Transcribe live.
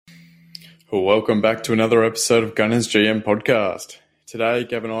Well, welcome back to another episode of Gunners GM podcast. Today,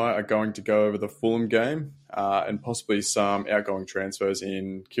 Gav and I are going to go over the Fulham game and possibly some outgoing transfers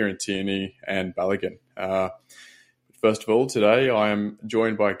in Kieran Tierney and Balogun. First of all, today I am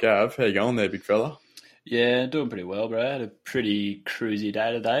joined by Gav. How you going there, big fella? Yeah, doing pretty well, bro. Had a pretty cruisy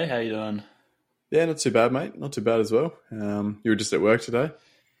day today. How you doing? Yeah, not too bad, mate. Not too bad as well. You were just at work today?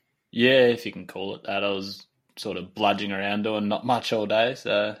 Yeah, if you can call it that. I was sort of bludging around doing not much all day,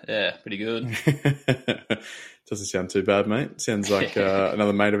 so yeah, pretty good. Doesn't sound too bad, mate. Sounds like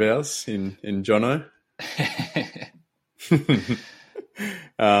another mate of ours in Jono.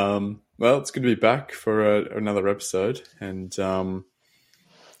 Well, it's good to be back for another episode, and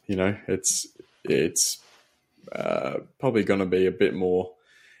it's probably going to be a bit more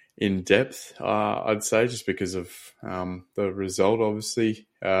in depth, I'd say, just because of the result. Obviously,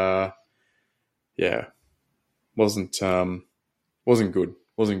 wasn't good.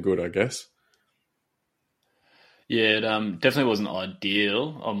 Wasn't good, I guess. Yeah, it definitely wasn't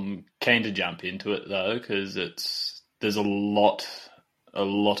ideal. I'm keen to jump into it though, because there's a lot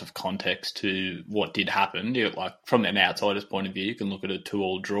of context to what did happen. Like from an outsider's point of view, you can look at a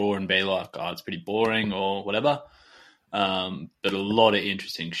 2-2 draw and be like, "Oh, it's pretty boring" or whatever. But a lot of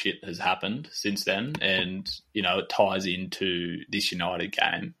interesting shit has happened since then, and it ties into this United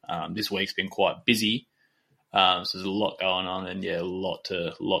game. This week's been quite busy, so there's a lot going on, and yeah, a lot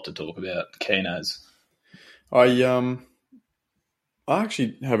to talk about. Keen as. I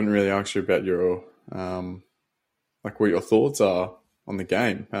actually haven't really asked you about your what your thoughts are on the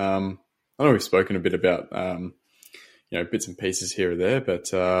game. I know we've spoken a bit about bits and pieces here or there, but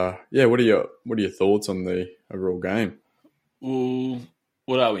what are your thoughts on the overall game? Well,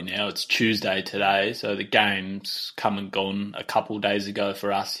 what are we now? It's Tuesday today, so the game's come and gone a couple of days ago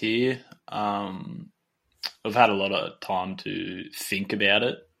for us here. I've had a lot of time to think about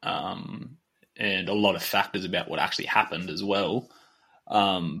it, and a lot of factors about what actually happened as well.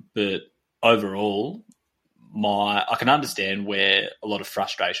 But overall, I can understand where a lot of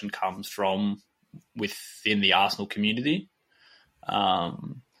frustration comes from within the Arsenal community.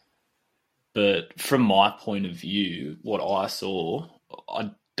 But from my point of view, what I saw,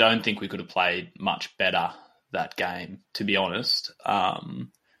 I don't think we could have played much better that game, to be honest.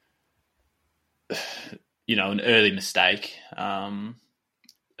 An early mistake, a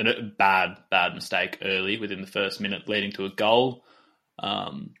bad mistake early within the first minute leading to a goal.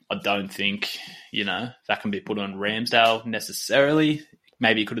 I don't think, that can be put on Ramsdale necessarily.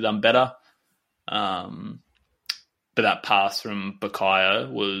 Maybe he could have done better. But that pass from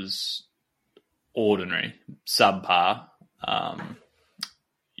Bukayo was ordinary, subpar. I've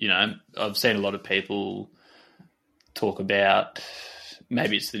seen a lot of people talk about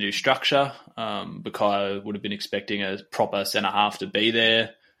maybe it's the new structure. Bukayo would have been expecting a proper centre-half to be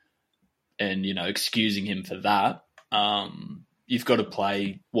there and, excusing him for that. You've got to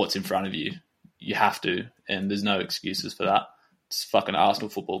play what's in front of you. You have to, and there's no excuses for that. It's fucking Arsenal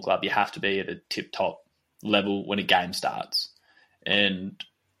Football Club. You have to be at a tip-top level when a game starts. And,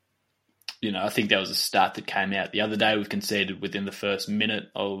 I think there was a stat that came out the other day. We've conceded within the first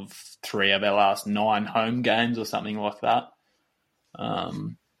minute of 3 of our last 9 home games or something like that.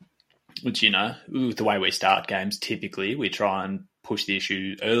 Which, with the way we start games, typically we try and push the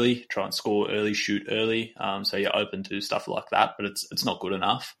issue early, try and score early, shoot early. So you're open to stuff like that, but it's not good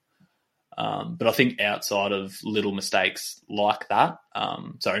enough. But I think outside of little mistakes like that,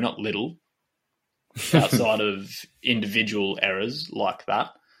 not little, outside of individual errors like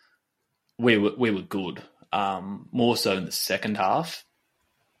that, we were good. More so in the second half,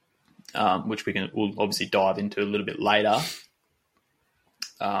 which we'll obviously dive into a little bit later.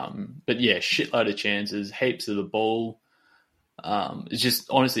 But yeah, shitload of chances, heaps of the ball. It's just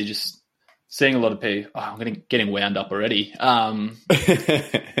honestly just seeing a lot of people. Oh, I'm getting wound up already. A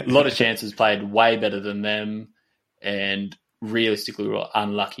lot of chances played way better than them, and realistically, we were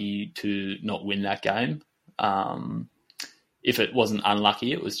unlucky to not win that game. If it wasn't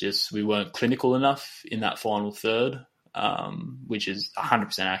unlucky, it was just we weren't clinical enough in that final third, which is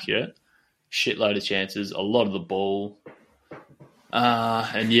 100% accurate. Shitload of chances, a lot of the ball.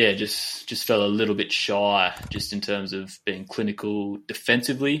 And yeah, just fell a little bit shy just in terms of being clinical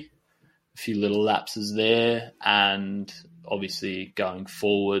defensively. A few little lapses there, and obviously going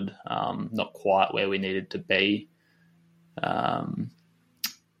forward, not quite where we needed to be.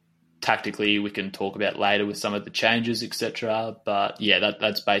 Tactically, we can talk about later with some of the changes, etc. But yeah,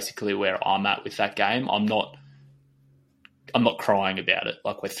 that's basically where I'm at with that game. I'm not crying about it.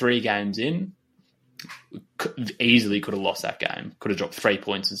 Like, we're 3 games in. Easily could have lost that game. Could have dropped 3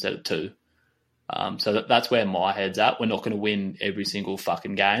 points instead of 2. So that's where my head's at. We're not going to win every single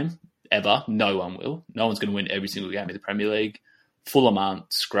fucking game, ever. No one will. No one's going to win every single game in the Premier League. Fulham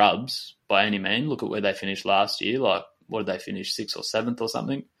aren't scrubs by any means. Look at where they finished last year. Like, what did they finish, 6th or 7th or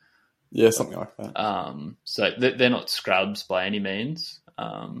something? Yeah, something like that. So they're not scrubs by any means.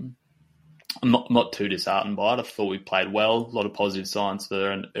 I'm not too disheartened by it. I thought we played well. A lot of positive signs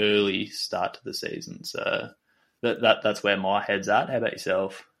for an early start to the season. So that's where my head's at. How about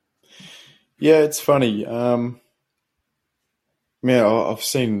yourself? Yeah, it's funny. I've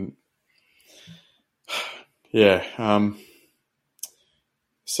seen. Yeah.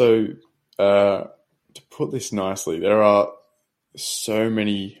 So to put this nicely, there are so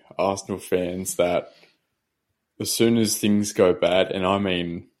many Arsenal fans that as soon as things go bad, and I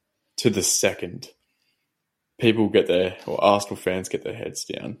mean to the second, Arsenal fans get their heads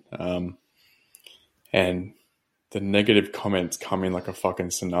down. And the negative comments come in like a fucking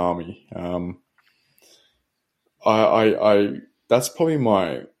tsunami. That's probably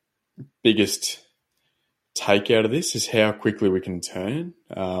my biggest take out of this is how quickly we can turn.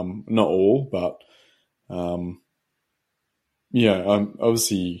 Not all, but I'm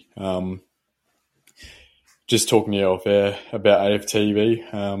obviously just talking to you off air about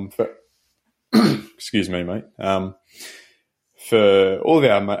AFTV. Excuse me, mate. For all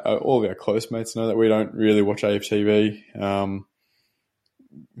of our close mates know that we don't really watch AFTV.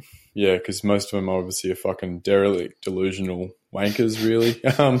 Because most of them obviously are fucking derelict, delusional wankers, really.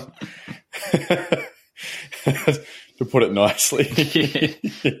 To put it nicely.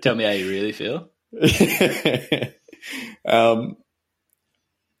 Tell me how you really feel. And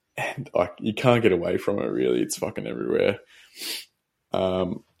you can't get away from it, really. It's fucking everywhere.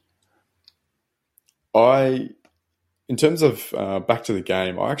 In terms of back to the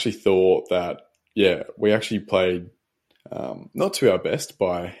game, I actually thought that, we actually played not to our best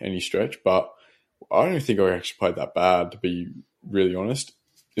by any stretch, but I don't think I actually played that bad, to be really honest.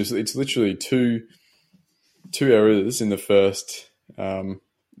 It's literally two errors in the first minute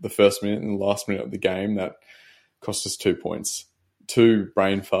and the last minute of the game that cost us 2 points. 2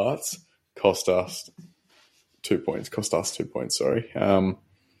 brain farts cost us 2 points. Sorry.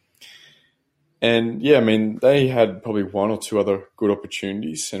 And yeah, I mean, they had probably 1 or 2 other good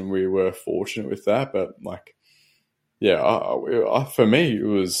opportunities, and we were fortunate with that. But for me, it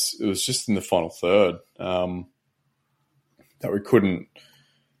was just in the final third that we couldn't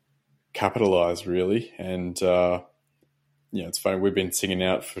capitalise really. And it's funny, we've been singing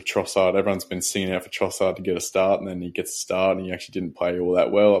out for Trossard. Everyone's been singing out for Trossard to get a start, and then he gets a start, and he actually didn't play all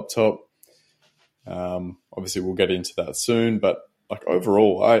that well up top. Obviously, we'll get into that soon, but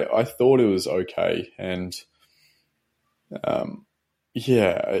overall, I thought it was okay, and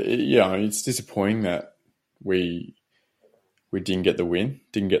it's disappointing that we didn't get the win,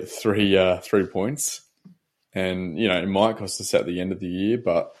 didn't get 3 points, and it might cost us at the end of the year.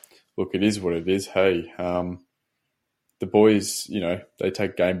 But look, it is what it is. Hey, the boys, they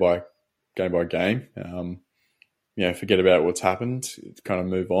take game by game. Forget about what's happened. Kind of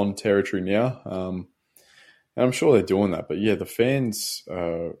move on territory now. And I'm sure they're doing that. But yeah, the fans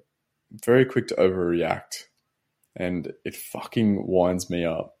are very quick to overreact. And it fucking winds me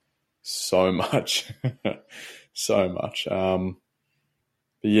up so much. So much. But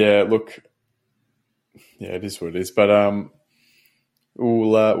yeah, look, it is what it is. But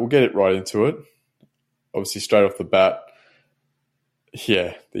we'll get it right into it. Obviously, straight off the bat,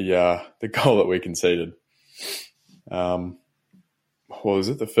 the goal that we conceded. What was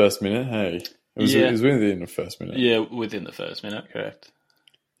it? The first minute? Hey. It was within the first minute. Yeah, within the first minute, correct.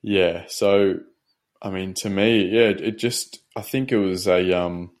 Yeah, so, I mean, to me, I think it was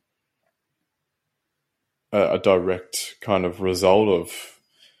a direct kind of result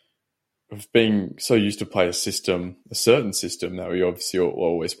of being so used to play a certain system that we obviously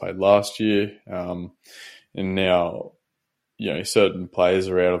always played last year. And now, certain players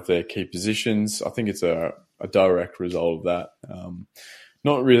are out of their key positions. I think it's a direct result of that.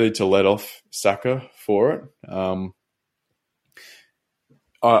 Not really to let off Saka for it. To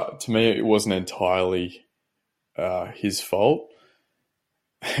me, it wasn't entirely his fault.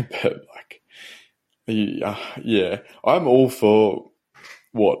 But I'm all for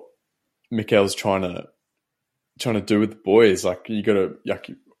what Mikel's trying to do with the boys. You got to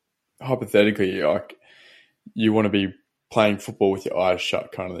hypothetically, you want to be playing football with your eyes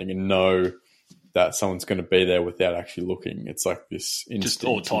shut, kind of thing, and know that someone's going to be there without actually looking. It's like this instinct. Just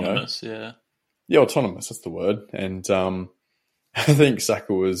autonomous, yeah. Yeah, autonomous, that's the word. And I think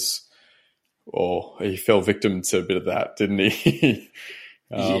Saka he fell victim to a bit of that, didn't he?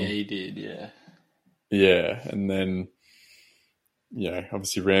 Yeah, he did, yeah. Yeah, and then,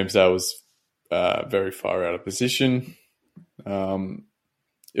 obviously Ramsdale was very far out of position.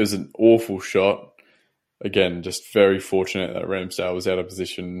 it was an awful shot. Again, just very fortunate that Ramsdale was out of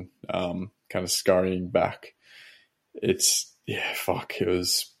position, kind of scurrying back. It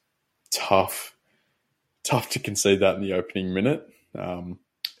was tough to concede that in the opening minute. And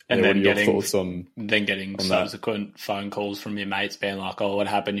what then are your thoughts on subsequent phone calls from your mates being like, "Oh, what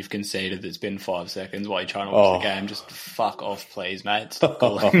happened? You've conceded. It's been 5 seconds. Why are you trying to watch the game? Just fuck off, please, mate. Stop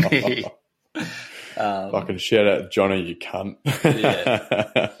calling me." Fucking shout out Johnny, you cunt.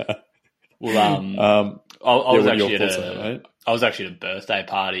 Yeah. Well, I was actually at a birthday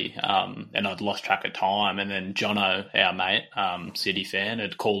party, and I'd lost track of time. And then Jono, our mate, City fan,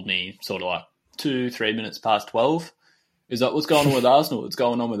 had called me sort of like 2-3 minutes past 12. He's like, "What's going on with Arsenal? What's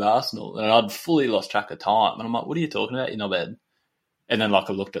going on with Arsenal?" And I'd fully lost track of time. And I'm like, "What are you talking about? You're not bad." And then like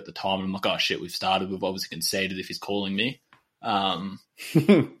I looked at the time and I'm like, "Oh shit, we've started. We've obviously conceded if he's calling me." But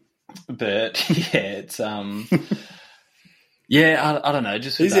yeah, it's yeah, I don't know.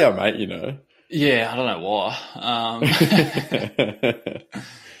 Just he's our mate, you know. Yeah, I don't know why.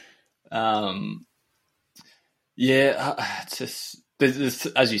 Yeah, it's just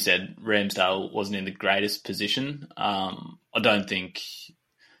as you said, Ramsdale wasn't in the greatest position. I don't think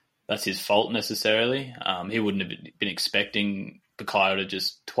that's his fault necessarily. He wouldn't have been expecting Bukayo to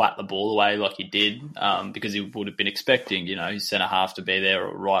just twat the ball away like he did, because he would have been expecting, his centre half to be there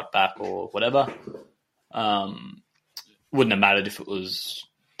or right back or whatever. Wouldn't have mattered if it was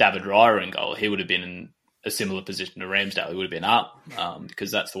David Raya in goal. He would have been in a similar position to Ramsdale. He would have been up,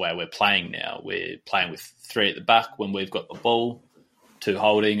 because that's the way we're playing now. We're playing with 3 at the back when we've got the ball, 2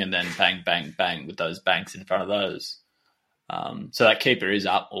 holding, and then bang, bang, bang with those banks in front of those. So that keeper is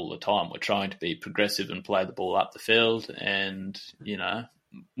up all the time. We're trying to be progressive and play the ball up the field. And,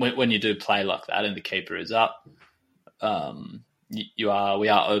 when you do play like that and the keeper is up, we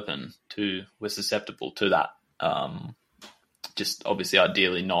are open to, we're susceptible to that. Just obviously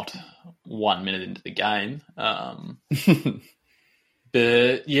ideally not 1 minute into the game.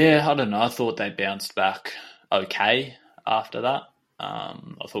 But yeah, I don't know. I thought they bounced back okay after that. I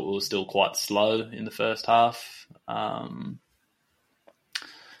thought we were still quite slow in the first half.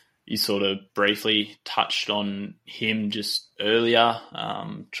 You sort of briefly touched on him just earlier.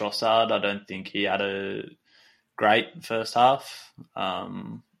 Trossard, I don't think he had a great first half. I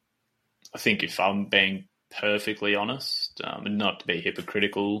think if I'm being perfectly honest, and not to be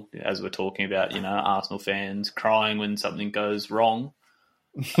hypocritical, as we're talking about, Arsenal fans crying when something goes wrong.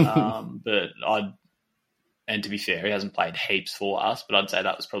 And to be fair, he hasn't played heaps for us, but I'd say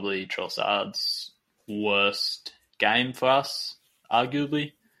that was probably Trossard's worst game for us,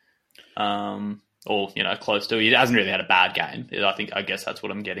 arguably. Or, close to. He hasn't really had a bad game. I guess that's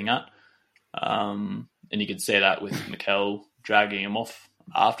what I'm getting at. And you can see that with Mikel dragging him off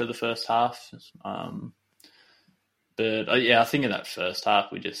after the first half. But I think in that first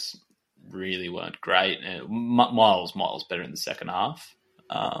half, we just really weren't great. Miles better in the second half.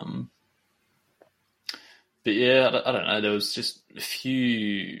 But yeah, I don't know. There was just a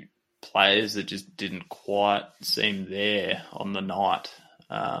few players that just didn't quite seem there on the night.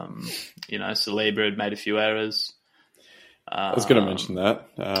 Saliba had made a few errors. I was going to mention that.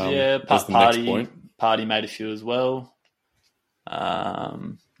 That's the next point. Party made a few as well.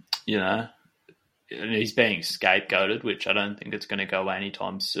 He's being scapegoated, which I don't think it's going to go away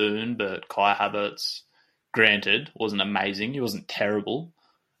anytime soon. But Kai Havertz, granted, wasn't amazing. He wasn't terrible.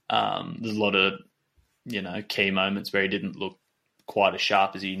 There's a lot of, key moments where he didn't look quite as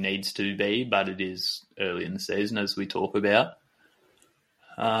sharp as he needs to be, but it is early in the season, as we talk about.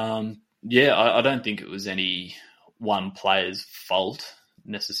 I don't think it was any one player's fault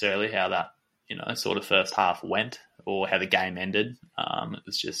necessarily how that, sort of first half went or how the game ended. It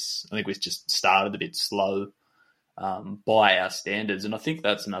was just, I think we just started a bit slow by our standards. And I think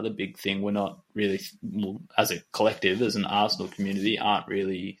that's another big thing we're not really, as a collective, as an Arsenal community, aren't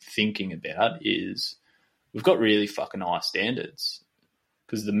really thinking about is we've got really fucking high standards,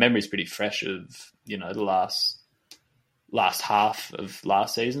 because the memory's pretty fresh of, the last half of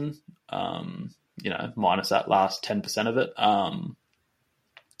last season, minus that last 10% of it.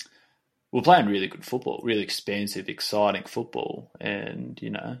 We're playing really good football, really expansive, exciting football. And,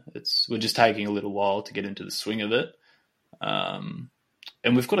 we're just taking a little while to get into the swing of it. And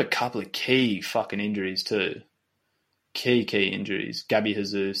we've got a couple of key fucking injuries too. Key injuries. Gabby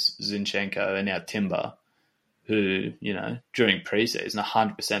Jesus, Zinchenko, and now Timber, who, during pre-season,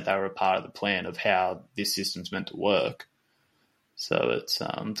 100% they were a part of the plan of how this system's meant to work. So it's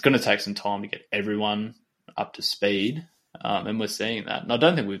going to take some time to get everyone up to speed, and we're seeing that. And I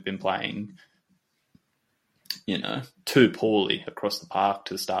don't think we've been playing, too poorly across the park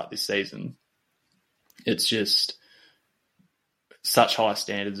to start this season. It's just such high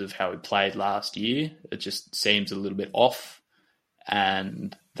standards of how we played last year. It just seems a little bit off,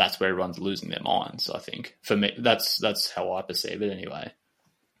 and that's where everyone's losing their minds. I think for me, that's how I perceive it anyway.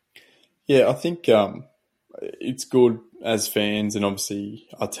 Yeah, I think it's good as fans, and obviously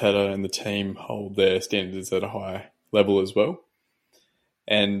Arteta and the team hold their standards at a high level as well.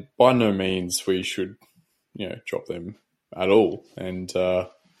 And by no means we should, drop them at all. And I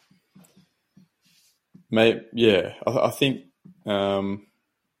think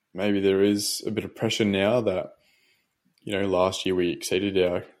maybe there is a bit of pressure now that, last year we exceeded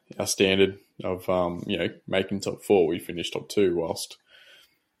our standard of, making top 4. We finished top 2 whilst,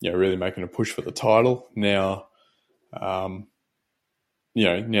 really making a push for the title. Now, now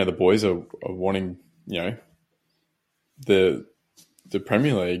the boys are wanting, the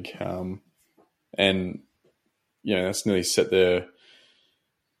Premier League, and that's nearly set their.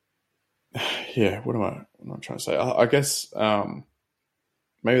 Yeah, what am I trying to say? I guess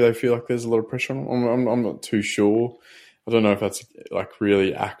maybe they feel like there's a lot of pressure on them. I'm not too sure. I don't know if that's like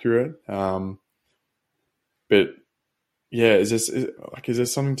really accurate. But yeah, is there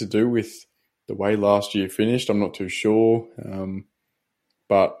something to do with the way last year finished? I'm not too sure.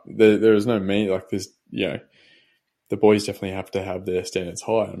 But there is no there's the boys definitely have to have their standards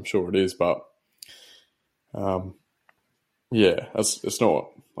high. I'm sure it is, but it's not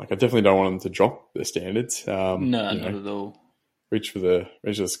like I definitely don't want them to drop their standards. No, not at all. Reach for the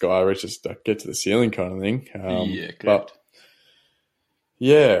sky, get to the ceiling kind of thing. Correct. But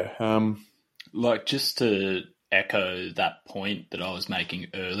yeah, just to echo that point that I was making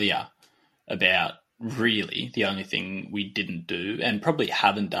earlier about really the only thing we didn't do and probably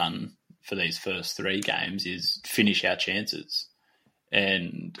haven't done for these first 3 games is finish our chances.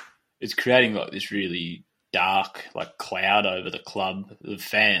 And it's creating like this really dark cloud over the club of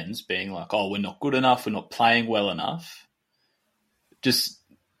fans being like, oh, we're not good enough, we're not playing well enough. Just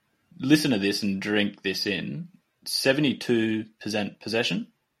listen to this and drink this in. 72% possession,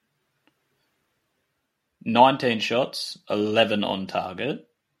 19 shots, 11 on target,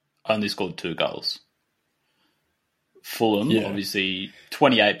 only scored 2 goals. Fulham, obviously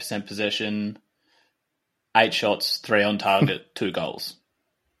 28% possession, 8 shots, 3 on target, 2 goals.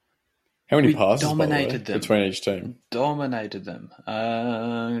 How many passes dominated them between each team? Dominated them.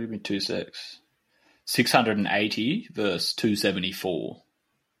 Give me 2 secs. 680 versus 274.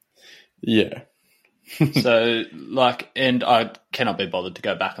 Yeah. So, and I cannot be bothered to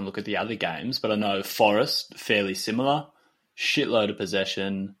go back and look at the other games, but I know Forest, fairly similar. Shitload of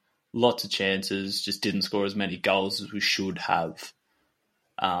possession, lots of chances, just didn't score as many goals as we should have.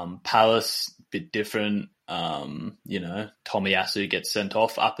 Palace, a bit different. Tomiyasu gets sent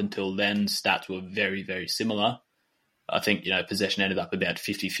off. Up until then, stats were very, very similar. I think, possession ended up about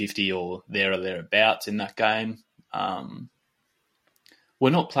 50-50 or thereabouts in that game. We're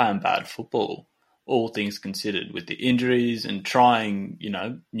not playing bad football, all things considered, with the injuries and trying,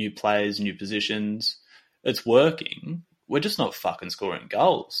 new players, new positions. It's working. We're just not fucking scoring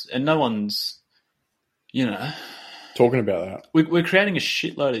goals. And no one's, talking about that. We're creating a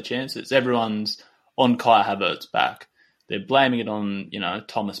shitload of chances. Everyone's on Kai Havertz's back. They're blaming it on,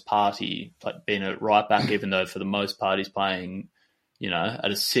 Thomas Partey being a right back, even though for the most part he's playing,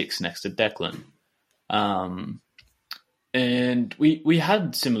 at a 6 next to Declan. And we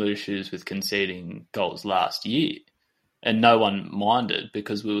had similar issues with conceding goals last year, and no one minded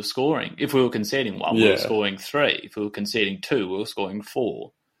because we were scoring. If we were conceding 1, we were scoring 3. If we were conceding 2, we were scoring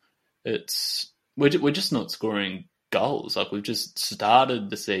 4. We're just not scoring goals. We've just started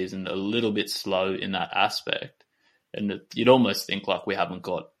the season a little bit slow in that aspect. And you'd almost think we haven't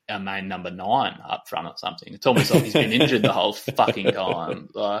got our main number 9 up front or something. It's almost like he's been injured the whole fucking time.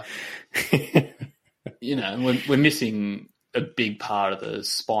 We're missing a big part of the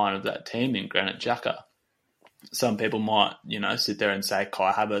spine of that team in Granit Xhaka. Some people might, sit there and say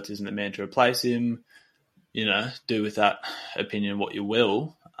Kai Havertz isn't the man to replace him. Do with that opinion what you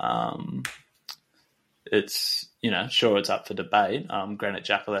will. It's, sure, it's up for debate. Granit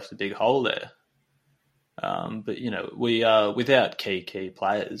Xhaka left a big hole there. But, we are without key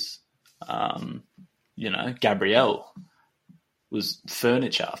players. Gabriel was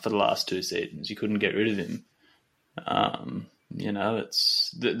furniture for the last 2 seasons. You couldn't get rid of him.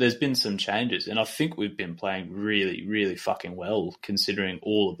 There's been some changes, and I think we've been playing really, really fucking well considering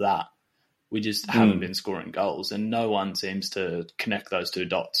all of that. We just haven't been scoring goals, and no one seems to connect those 2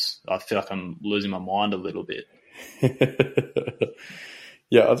 dots. I feel like I'm losing my mind a little bit.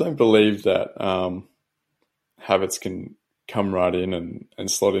 Yeah, I don't believe that Havertz can come right in and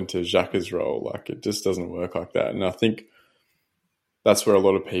slot into Xhaka's role. It just doesn't work like that. And I think that's where a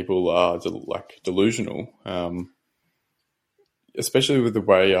lot of people are delusional. especially with the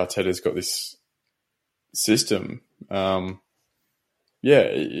way Arteta's got this system,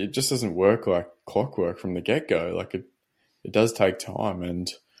 it just doesn't work like clockwork from the get-go. Like it does take time,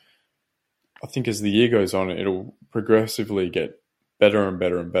 and I think as the year goes on, it'll progressively get better and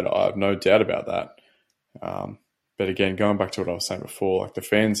better and better. I have no doubt about that. But again, going back to what I was saying before, like the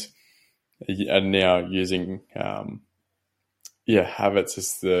fans are now using, Havertz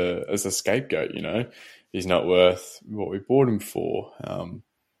as the scapegoat. You know, he's not worth what we bought him for.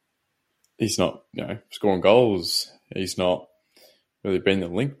 He's not, scoring goals. He's not really been the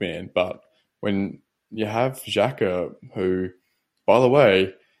link man. But when you have Xhaka, who, by the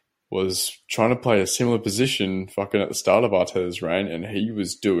way, was trying to play a similar position fucking at the start of Arteta's reign, and he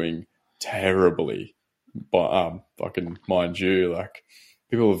was doing terribly. But fucking mind you, like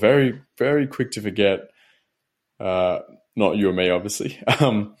people are very, very quick to forget. Not you or me, obviously.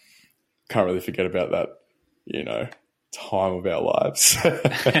 Can't really forget about that, time of our lives.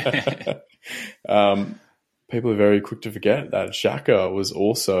 People are very quick to forget that Xhaka was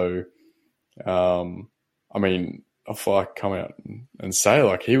also, I feel like come out and say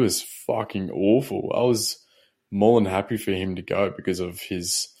like he was fucking awful. I was more than happy for him to go because of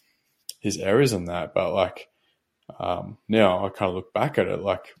his errors in that. But like now I kind of look back at it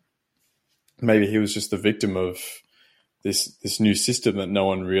like maybe he was just the victim of this new system that no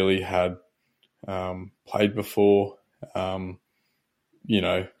one really had played before.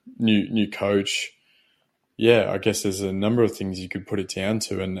 New coach. Yeah, I guess there's a number of things you could put it down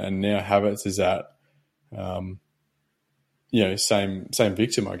to, and now Havertz is at same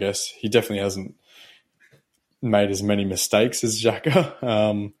victim, I guess. He definitely hasn't made as many mistakes as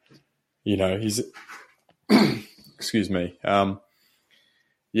Xhaka. He's excuse me. But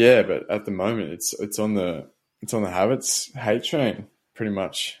at the moment it's on the Havertz hate train pretty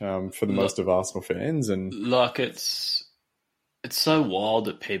much for the most of Arsenal fans, and like it's so wild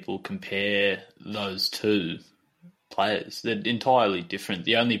that people compare those two players. They're entirely different.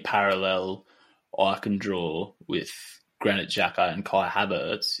 The only parallel I can draw with Granit Xhaka and Kai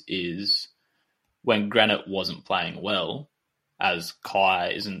Havertz is when Granit wasn't playing well, as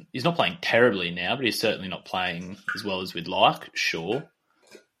Kai he's not playing terribly now, but he's certainly not playing as well as we'd like, sure.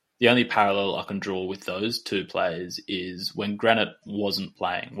 The only parallel I can draw with those two players is when Granit wasn't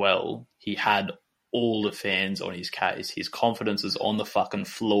playing well, he had all the fans on his case. His confidence is on the fucking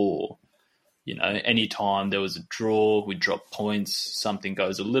floor. Anytime there was a draw, we drop points, something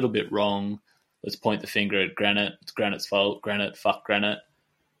goes a little bit wrong, let's point the finger at Granit. It's Granit's fault. Granit, fuck Granit.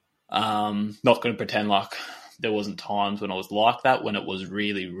 Not going to pretend like there wasn't times when I was like that, when it was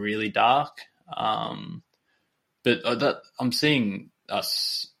really, really dark. But I'm seeing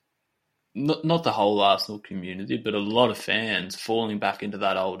us, not the whole Arsenal community, but a lot of fans falling back into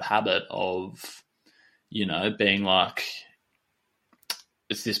that old habit of, being like,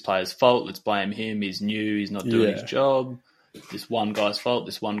 it's this player's fault, let's blame him, he's new, he's not doing his job, this one guy's fault.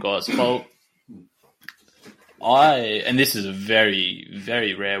 And this is a very,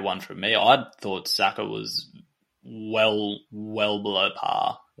 very rare one for me, I thought Saka was well below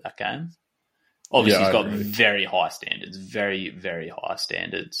par that game. Obviously, he's got very high standards, very, very high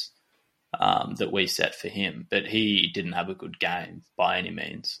standards that we set for him, but he didn't have a good game by any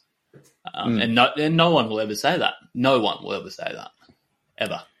means. And no one will ever say that. No one will ever say that,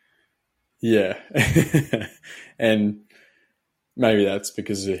 ever. Yeah. And maybe that's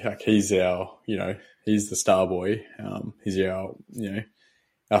because he's our, he's the star boy. He's our,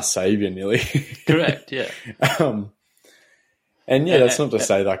 our saviour nearly. Correct, yeah. And that's not to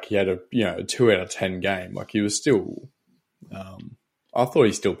say like he had a 2 out of 10 game. Like he was still, I thought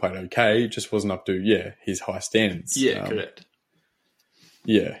he still played okay. He just wasn't up to, his high standards. Yeah, correct.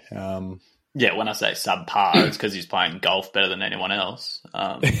 Yeah. When I say subpar, it's because he's playing golf better than anyone else.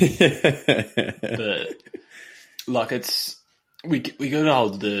 But like we got to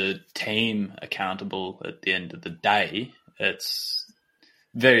hold the team accountable at the end of the day. It's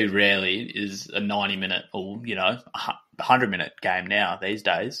very rarely is a 90-minute or, 100-minute game now these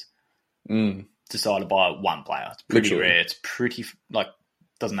days decided by one player. It's pretty rare. It's pretty,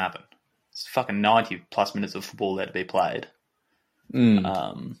 doesn't happen. It's fucking 90-plus minutes of football there to be played. But,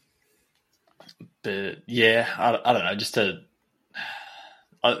 I don't know, just to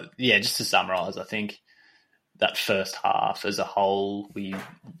summarise, I think that first half as a whole, we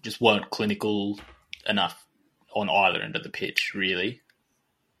just weren't clinical enough on either end of the pitch, really.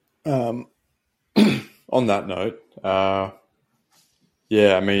 On that note, I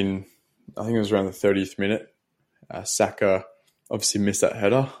think it was around the 30th minute. Saka obviously missed that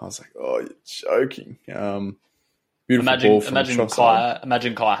header. I was like, oh, you're joking. Beautiful ball from imagine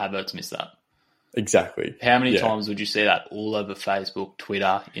Trossard. Kai Havertz missed that. Exactly. How many times would you see that all over Facebook,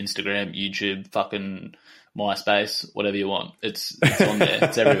 Twitter, Instagram, YouTube, fucking MySpace, whatever you want? It's on there.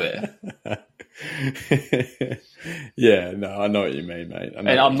 It's everywhere. Yeah, no, I know what you mean, mate. And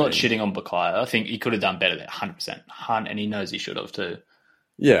I'm not shitting on Bukayo. I think he could have done better there, 100%. And he knows he should have too.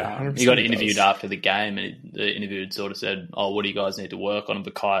 Yeah, 100% he got interviewed after the game, and the interviewer sort of said, "Oh, what do you guys need to work on?" And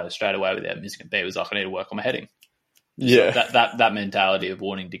Bukayo straight away without missing a beat was like, "I need to work on my heading." Yeah, so that mentality of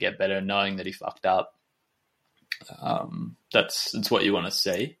wanting to get better and knowing that he fucked up, it's what you want to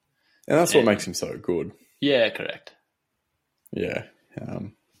see, and that's what makes him so good. Yeah, correct. Yeah,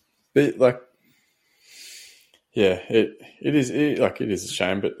 but like, yeah, it is a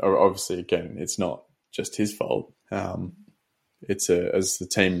shame, but obviously, again, it's not just his fault. It's as the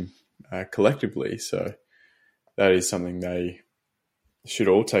team collectively, so that is something they should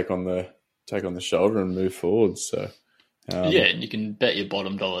all take on the shoulder and move forward. So yeah, and you can bet your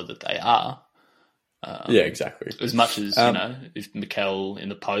bottom dollar that they are. Yeah, exactly. As much as if Mikel in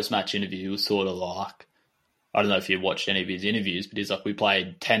the post-match interview was sort of like, I don't know if you watched any of his interviews, but he's like, we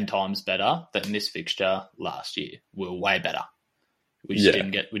played 10 times better than this fixture last year. We were way better. We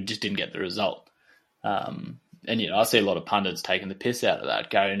just didn't get the result. And I see a lot of pundits taking the piss out of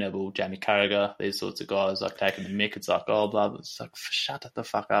that. Gary Neville, Jamie Carragher, these sorts of guys like taking the mick. It's like, oh, blah, blah. It's like, shut the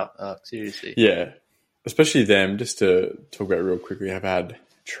fuck up. Seriously. Yeah, especially them. Just to talk about real quickly, have had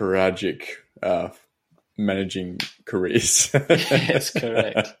tragic managing careers. Yes,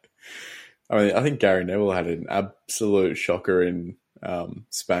 correct. I mean, I think Gary Neville had an absolute shocker in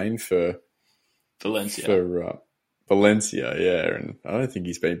Spain for Valencia. Valencia, yeah, and I don't think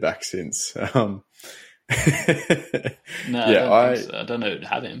he's been back since. No, yeah, I don't know who'd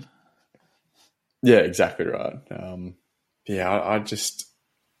have him. Yeah, exactly right.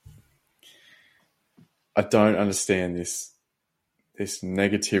 I don't understand this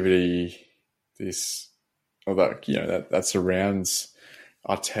negativity, that surrounds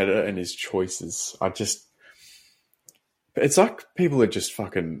Arteta and his choices. It's like people are just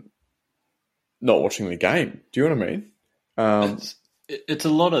fucking not watching the game. Do you know what I mean? It's a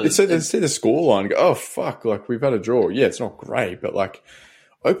lot of... They see the scoreline and go, oh, fuck, like, we've had a draw. Yeah, it's not great, but, like,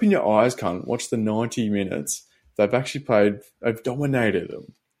 open your eyes, cunt. Watch the 90 minutes. They've actually they've dominated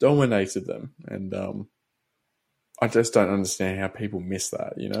them. And I just don't understand how people miss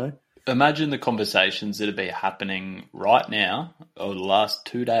that, Imagine the conversations that would be happening right now, over the last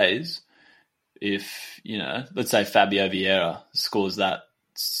 2 days, if, let's say Fabio Vieira scores that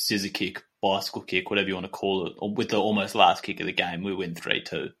scissor kick, bicycle kick, whatever you want to call it, or with the almost last kick of the game, we win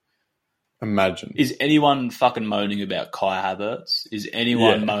 3-2. Imagine. Is anyone fucking moaning about Kai Havertz? Is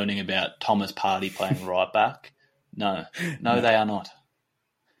anyone moaning about Thomas Partey playing right back? No, they are not.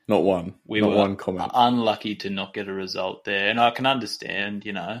 Not one. We not were one comment. Unlucky to not get a result there. And I can understand,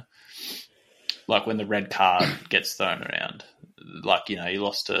 like when the red card gets thrown around, like, you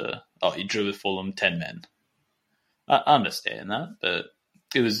drew with Fulham 10 men. I understand that, but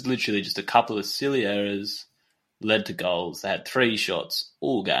it was literally just a couple of silly errors led to goals. They had 3 shots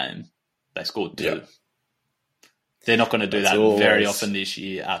all game. They scored 2. Yep. They're not going to do that very often this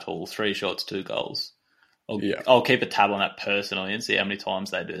year at all. 3 shots, 2 goals. I'll keep a tab on that personally and see how many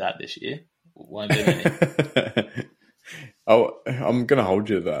times they do that this year. Won't be many. I'm going to hold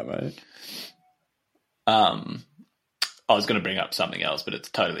you to that, mate. I was going to bring up something else, but it's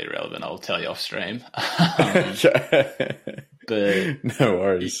totally irrelevant. I'll tell you off stream. But no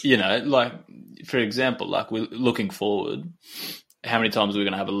worries. Like, for example, like we're looking forward, how many times are we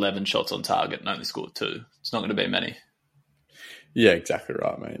going to have 11 shots on target and only score 2? It's not going to be many. Yeah, exactly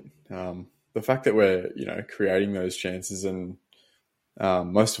right, mate. The fact that we're, creating those chances and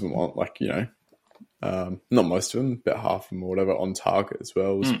most of them aren't not most of them, about half of them or whatever on target as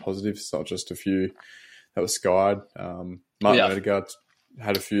well was positive. It's not just a few that were skied. Martin Odegaard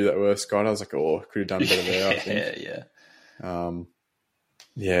had a few that were skied. I was like, could have done better there, I think.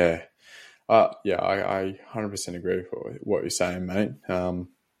 I 100% agree with what you're saying, mate.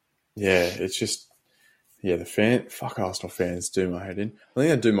 It's just, fuck Arsenal fans do my head in. I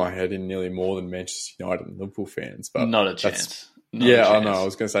think they do my head in nearly more than Manchester United and Liverpool fans. But not a chance. I know. I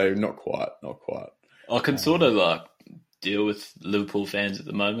was going to say not quite. I can sort of deal with Liverpool fans at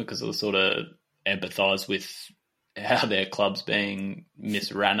the moment because I sort of empathise with how their club's being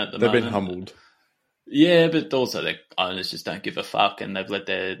misran at the moment. They've been humbled. Yeah, but also their owners just don't give a fuck and they've let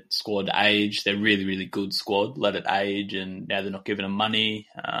their squad age. They're really, really good squad. Let it age and now they're not giving them money.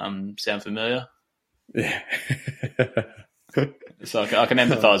 Sound familiar? Yeah. So I can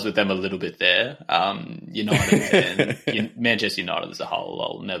empathise with them a little bit there. United and Manchester United as a whole,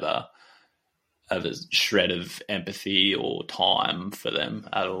 I'll never have a shred of empathy or time for them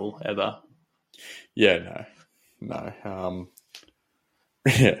at all, ever. Yeah, no.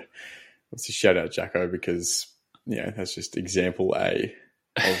 Yeah, obviously shout out Jacko because that's just example A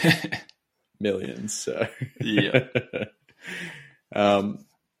of millions. So Yeah.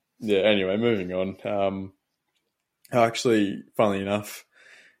 Anyway, moving on. Actually, funnily enough,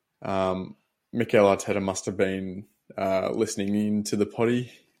 Mikel Arteta must have been listening in to the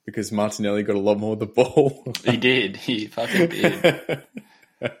potty because Martinelli got a lot more of the ball. He did. He fucking did.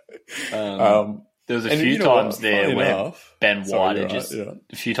 There was a few times there where Ben White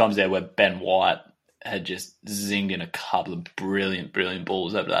a few times there where Ben White had just zinged in a couple of brilliant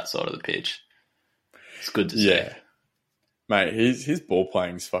balls over that side of the pitch. It's good to see. Yeah, mate, his ball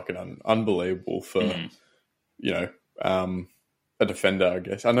playing is fucking unbelievable for a defender. I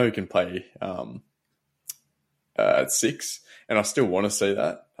guess I know he can play at 6, and I still want to see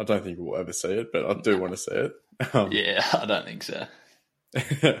that. I don't think we'll ever see it, but I do want to see it. Yeah, I don't think so.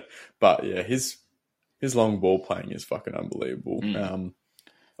 But yeah, his long ball playing is fucking unbelievable.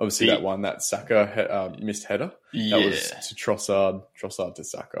 Obviously, that Saka missed header. Yeah. That was to Trossard to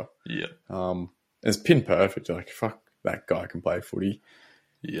Saka. Yeah. It's pin perfect. Like, fuck, that guy can play footy.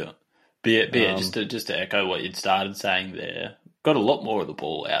 Yeah. But yeah, just to echo what you'd started saying there, got a lot more of the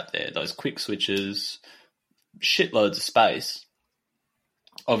ball out there. Those quick switches, shitloads of space.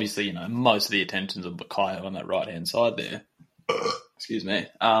 Obviously, most of the attention's on Bukayo on that right-hand side there. Excuse me.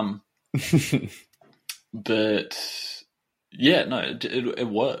 But yeah, no, it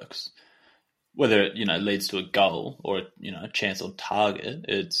works. Whether it leads to a goal or a chance on target,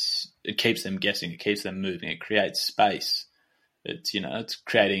 it keeps them guessing, it keeps them moving, it creates space. It's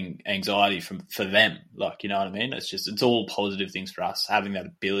creating anxiety for them. Like, you know what I mean? It's all positive things for us, having that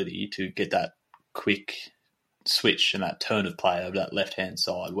ability to get that quick switch and that turn of play over that left-hand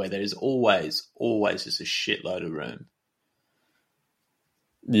side where there's always just a shitload of room.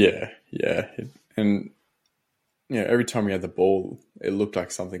 Yeah. And every time we had the ball, it looked like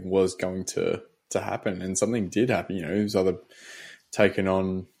something was going to happen, and something did happen. It was either taking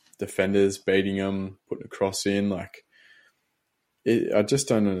on defenders, beating them, putting a cross in. Like, I just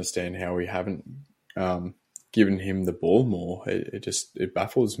don't understand how we haven't given him the ball more. It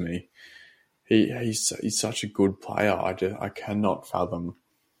baffles me. He's such a good player. I cannot fathom.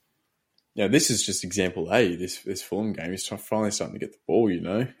 This is just example A. This Fulham game, he's finally starting to get the ball.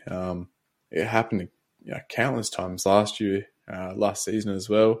 It happened countless times last season as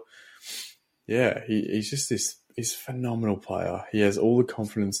well. Yeah, he's just he's a phenomenal player. He has all the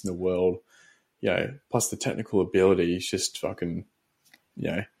confidence in the world. Plus the technical ability. He's just fucking,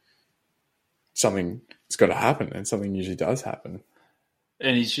 something that's got to happen, and something usually does happen.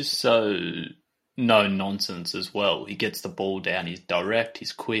 And he's just so no nonsense as well. He gets the ball down. He's direct.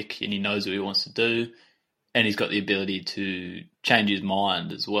 He's quick, and he knows what he wants to do. And he's got the ability to change his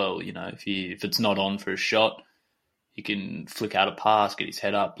mind as well. If it's not on for a shot, he can flick out a pass, get his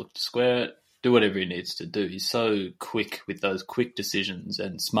head up, look to square it, do whatever he needs to do. He's so quick with those quick decisions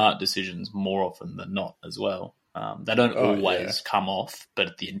and smart decisions more often than not as well. They don't always come off,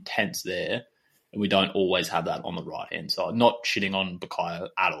 but the intent's there, and we don't always have that on the right-hand side. Not shitting on Bukayo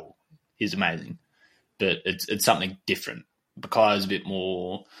at all. He's amazing. But it's something different. Bukayo's a bit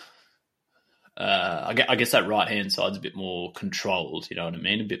more... I guess that right-hand side's a bit more controlled, you know what I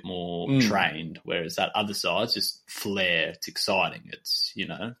mean? A bit more trained, whereas that other side's just flair. It's exciting. It's,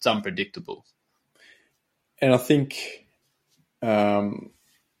 it's unpredictable. And I think it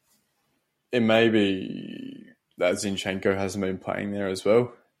may be that Zinchenko hasn't been playing there as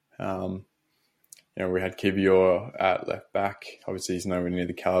well. We had Kivior at left back. Obviously, he's nowhere near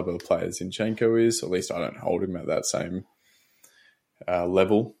the caliber of player Zinchenko is. At least I don't hold him at that same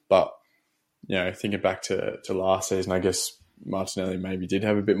level. But thinking back to last season, I guess Martinelli maybe did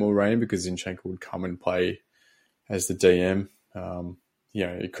have a bit more reign because Zinchenko would come and play as the DM.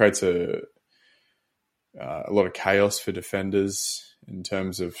 It creates a lot of chaos for defenders in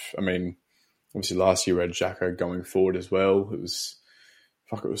terms of, obviously last year we had Xhaka going forward as well. It was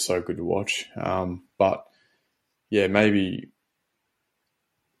so good to watch. But yeah, maybe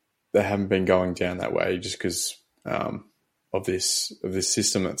they haven't been going down that way just because of this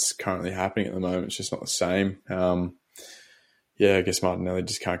system that's currently happening at the moment. It's just not the same. I guess Martinelli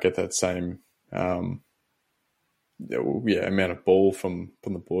just can't get that same amount of ball from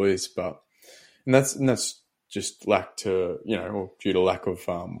the boys, and that's just or due to lack of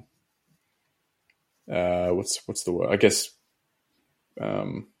what's the word? I guess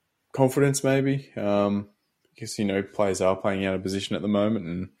confidence maybe. Because players are playing out of position at the moment,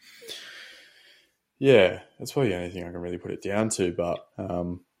 and that's probably the only thing I can really put it down to. But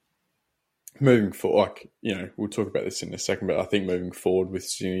moving forward, we'll talk about this in a second, but I think moving forward with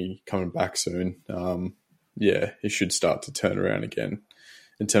Sydney coming back soon, he should start to turn around again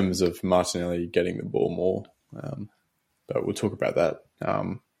in terms of Martinelli getting the ball more. But we'll talk about that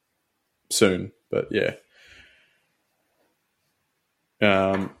soon. But yeah.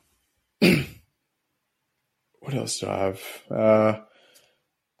 What else do I have? I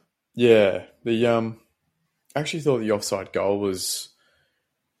actually thought the offside goal was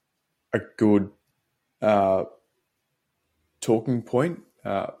a good talking point,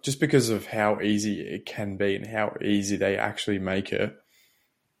 just because of how easy it can be and how easy they actually make it.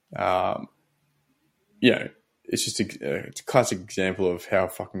 It's just it's a classic example of how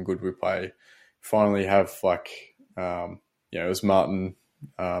fucking good we play. Finally have it was Martin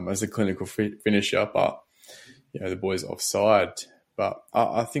as a clinical finisher, but the boys offside. But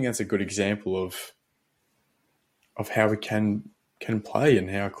I think that's a good example of how we can play and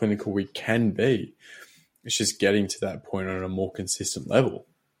how clinical we can be. It's just getting to that point on a more consistent level.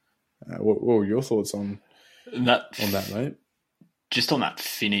 What were your thoughts on that, mate? Just on that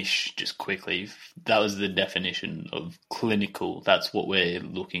finish, just quickly, that was the definition of clinical. That's what we're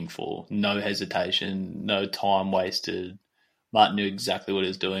looking for. No hesitation, no time wasted. Martin knew exactly what he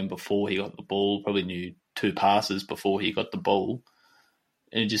was doing before he got the ball, probably knew 2 passes before he got the ball,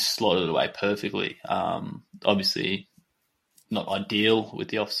 and he just slotted it away perfectly. Obviously, not ideal with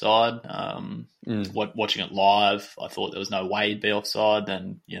the offside. Watching it live, I thought there was no way he'd be offside.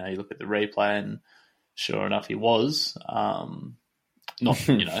 Then, you look at the replay and sure enough he was. Not,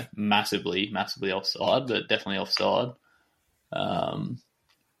 massively offside, but definitely offside.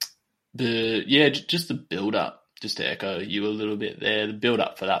 Just the build-up, just to echo you a little bit there, the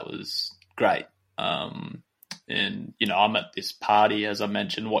build-up for that was great. I'm at this party, as I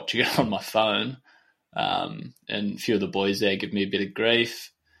mentioned, watching it on my phone, and a few of the boys there give me a bit of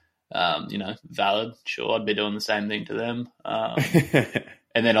grief. Valid, sure, I'd be doing the same thing to them.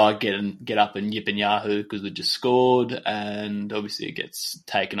 And then I get up and yip and yahoo because we just scored, and obviously it gets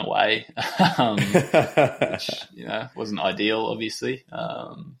taken away, which wasn't ideal, obviously.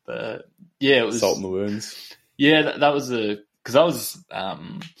 But yeah, it was salt in the wounds. Yeah, that was because I was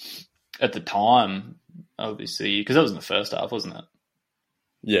at the time, obviously, because that was in the first half, wasn't it?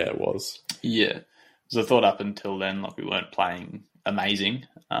 Yeah, it was. Yeah, because I thought up until then, we weren't playing amazing.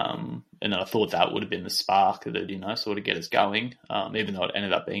 And I thought that would have been the spark that, sort of get us going. Even though it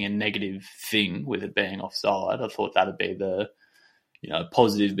ended up being a negative thing with it being offside, I thought that'd be the,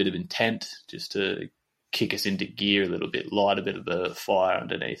 positive bit of intent just to kick us into gear a little bit, light a bit of a fire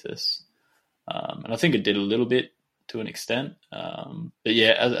underneath us. And I think it did a little bit to an extent. But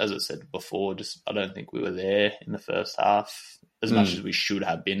yeah, as I said before, I don't think we were there in the first half as much as we should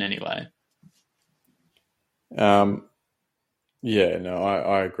have been anyway. Yeah, no,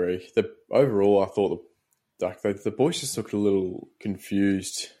 I agree. Overall, I thought the boys just looked a little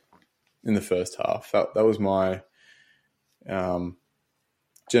confused in the first half. That was my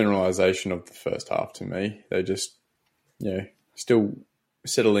generalization of the first half to me. They just, still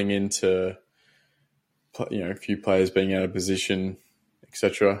settling into, a few players being out of position,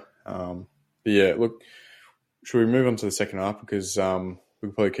 etc. But yeah, look, should we move on to the second half? Because we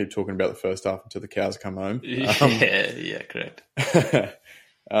could probably keep talking about the first half until the cows come home. Yeah, correct.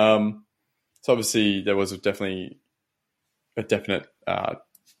 So obviously there was definite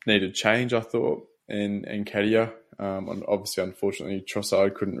needed change, I thought, in Kadia. And obviously, unfortunately,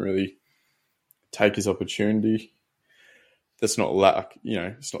 Trossard couldn't really take his opportunity. That's not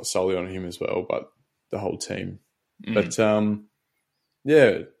it's not solely on him as well, but the whole team. But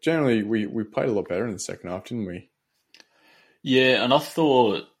generally we played a lot better in the second half, didn't we? Yeah, and I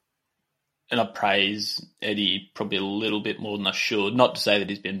thought, and I praise Eddie probably a little bit more than I should. Not to say that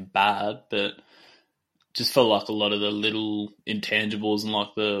he's been bad, but just felt like a lot of the little intangibles and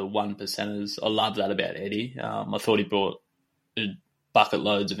the 1%ers. I love that about Eddie. I thought he brought bucket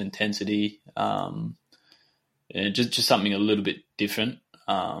loads of intensity, and just something a little bit different.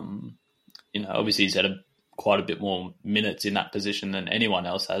 Obviously he's had quite a bit more minutes in that position than anyone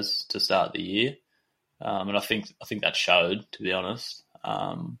else has to start the year. And I think that showed, to be honest.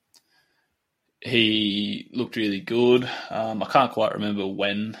 He looked really good. I can't quite remember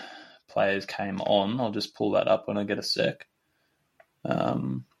when players came on. I'll just pull that up when I get a sec.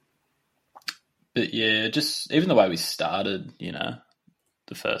 But yeah, just even the way we started, the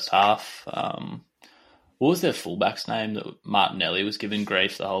first half. What was their fullback's name that Martinelli was giving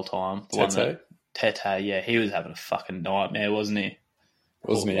grief the whole time? Tete, yeah, he was having a fucking nightmare, wasn't he?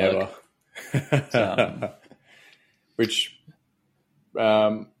 Wasn't he ever? Which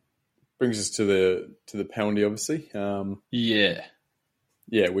brings us to the penalty, obviously. Yeah,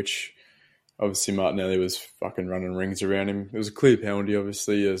 which obviously Martinelli was fucking running rings around him. It was a clear penalty,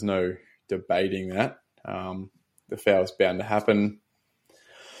 obviously. There's no debating that. The foul's bound to happen.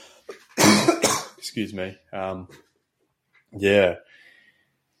 Excuse me. Yeah.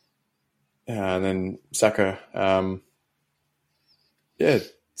 And then Saka,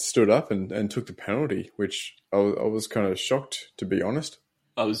 stood up and took the penalty, which I was kind of shocked, to be honest.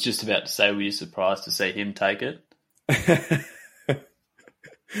 I was just about to say, were you surprised to see him take it?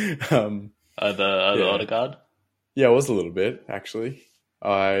 Over Odegaard? Yeah, I was a little bit, actually.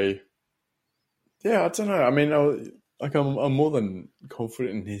 I don't know. I mean, I'm more than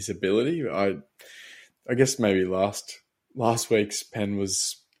confident in his ability. I guess maybe last week's pen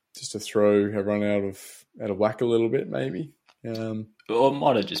was just to throw everyone out of whack a little bit, maybe. Or it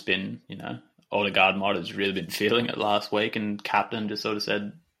might have just been, Odegaard might have just really been feeling it last week, and captain just sort of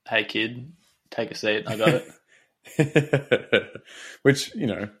said, "Hey kid, take a seat. I got it." Which,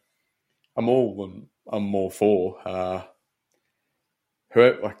 I'm all for.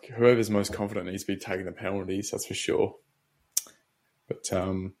 Whoever's most confident needs to be taking the penalties, that's for sure. But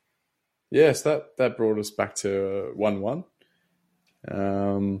so that brought us back to 1-1.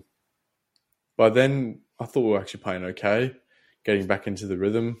 By then, I thought we were actually playing okay, getting back into the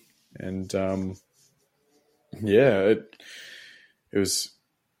rhythm, and it was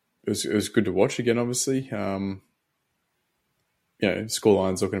good to watch again. Obviously,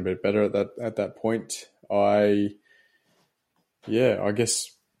 scoreline's looking a bit better at that point. I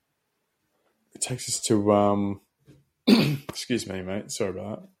guess it takes us to excuse me, mate. Sorry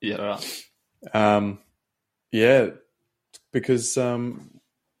about that. Yeah, right. Because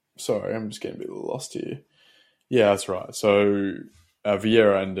sorry, I'm just getting a bit lost here. Yeah, that's right. So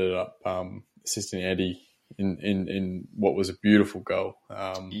Vieira ended up assisting Eddie in what was a beautiful goal.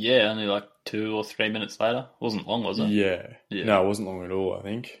 Only like 2 or 3 minutes later. Wasn't long, was it? Yeah. No, it wasn't long at all, I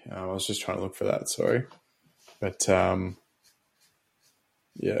think. I was just trying to look for that, sorry. But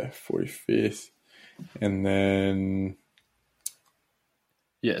 45th. And then...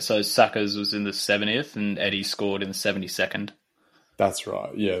 Yeah, so Saka's was in the 70th and Eddie scored in the 72nd. That's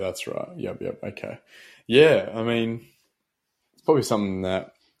right. Yeah, that's right. Yep. Okay. Yeah, I mean, it's probably something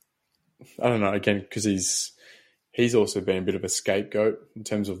that, I don't know, again, because he's also been a bit of a scapegoat in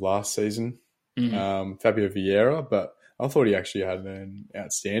terms of last season, Fabio Vieira, but I thought he actually had an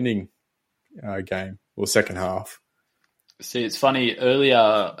outstanding game, or second half. See, it's funny,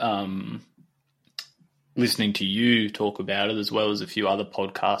 earlier listening to you talk about it, as well as a few other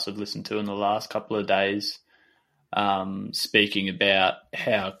podcasts I've listened to in the last couple of days, speaking about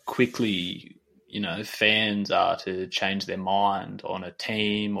how quickly, fans are to change their mind on a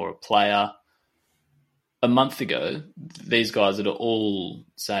team or a player. A month ago, these guys that are all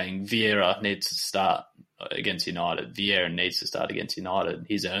saying Vieira needs to start against United, Vieira needs to start against United,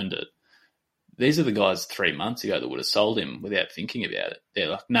 he's earned it. These are the guys 3 months ago that would have sold him without thinking about it. They're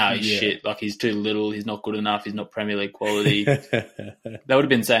like, no, he's shit. Like, he's too little. He's not good enough. He's not Premier League quality. They would have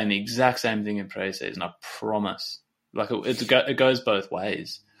been saying the exact same thing in pre-season, I promise. Like, it goes both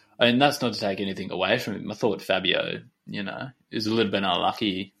ways. I mean, that's not to take anything away from him. I thought Fabio, is a little bit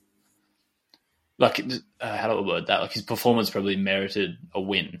unlucky. Like, how do I word that? Like, his performance probably merited a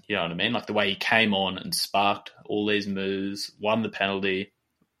win. You know what I mean? Like, the way he came on and sparked all these moves, won the penalty,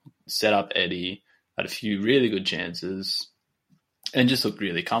 set up Eddie, had a few really good chances, and just looked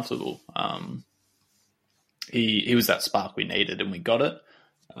really comfortable. He was that spark we needed, and we got it.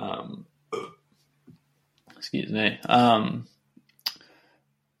 Excuse me. But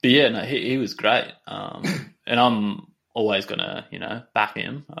yeah, no, he was great. And I'm always going to, back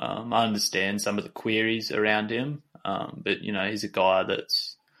him. I understand some of the queries around him, but, he's a guy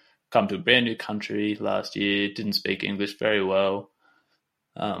that's come to a brand new country last year, didn't speak English very well.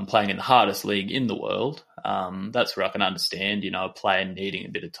 Playing in the hardest league in the world, that's where I can understand, a player needing a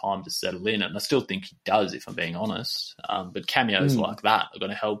bit of time to settle in. And I still think he does, if I'm being honest. But cameos like that are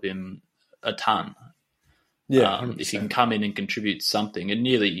going to help him a ton. Yeah, if he can come in and contribute something and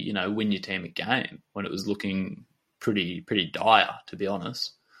nearly, win your team a game when it was looking pretty dire, to be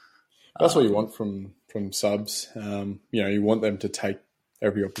honest. That's what you want from subs. You want them to take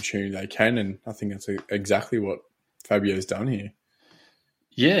every opportunity they can, and I think that's exactly what Fabio's done here.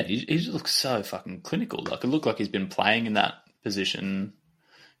 Yeah, he just looks so fucking clinical. Like, it looked like he's been playing in that position,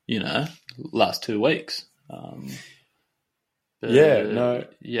 last 2 weeks. He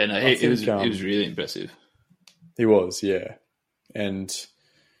was really impressive. He was, yeah. And,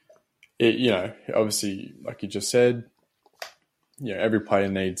 obviously, like you just said, every player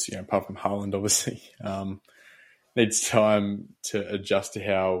needs, apart from Haaland, obviously, needs time to adjust to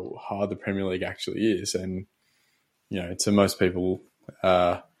how hard the Premier League actually is. And, to most people,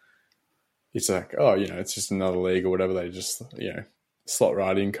 it's like, oh, it's just another league or whatever. They just, slot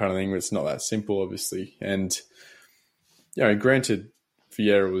right in kind of thing, but it's not that simple, obviously. And, granted,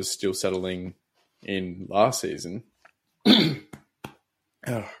 Vieira was still settling in last season.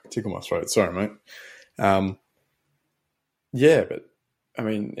 Oh, tickle my throat. Sorry, mate. Yeah, but I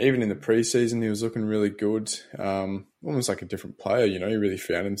mean, even in the preseason, he was looking really good. Almost like a different player, He really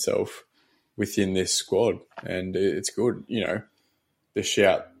found himself within this squad, and it's good. The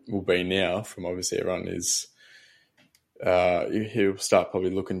shout will be now from obviously everyone is he'll start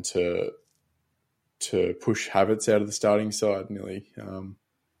probably looking to push Havertz out of the starting side nearly,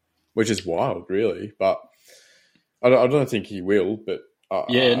 which is wild, really. But I don't think he will. But I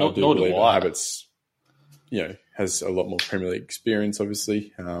do believe that Havertz, has a lot more Premier League experience,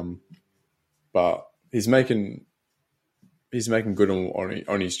 obviously. But he's making good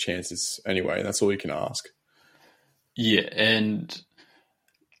on his chances anyway. That's all you can ask. Yeah, and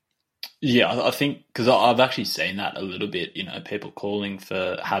I think because I've actually seen that a little bit. People calling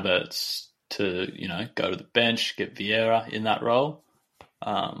for Havertz to go to the bench, get Vieira in that role,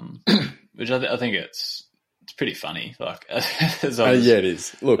 which I think it's pretty funny. Like it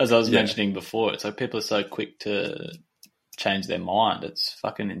is. Look, as I was mentioning before, it's like people are so quick to change their mind. It's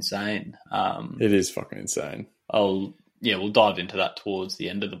fucking insane. It is fucking insane. We'll dive into that towards the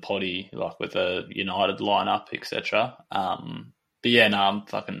end of the potty, like with a United lineup, etc. But I'm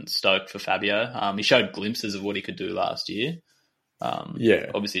fucking stoked for Fabio. He showed glimpses of what he could do last year.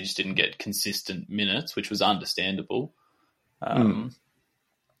 Obviously just didn't get consistent minutes, which was understandable. But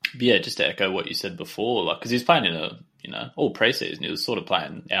just to echo what you said before, like, because he's playing in all preseason, he was sort of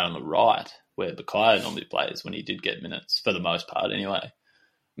playing out on the right where Bukayo normally plays when he did get minutes, for the most part anyway.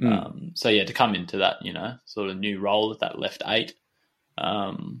 To come into that, sort of new role at that left 8,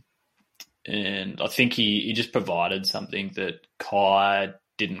 and I think he just provided something that Kai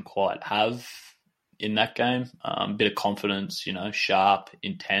didn't quite have in that game. A bit of confidence, sharp,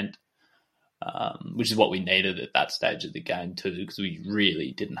 intent, which is what we needed at that stage of the game too, because we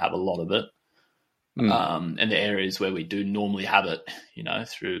really didn't have a lot of it. And the areas where we do normally have it,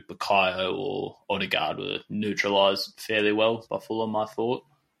 through Bukayo or Odegaard, were neutralised fairly well by Fulham, I thought.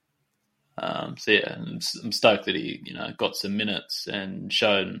 I'm stoked that he, got some minutes and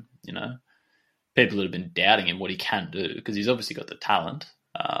showed, people that have been doubting him what he can do, because he's obviously got the talent.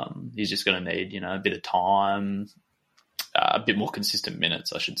 He's just going to need, a bit of time, a bit more consistent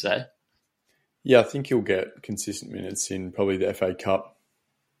minutes, I should say. Yeah, I think he'll get consistent minutes in probably the FA Cup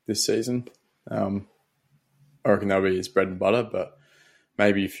this season. I reckon that'll be his bread and butter, but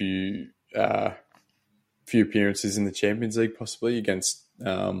maybe a few appearances in the Champions League possibly against,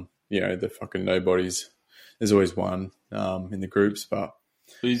 the fucking nobodies. There's always one in the groups, but...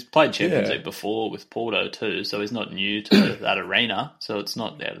 He's played Champions League before with Porto too, so he's not new to that arena, so it's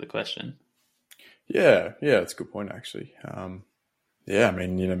not out of the question. Yeah, that's a good point, actually. I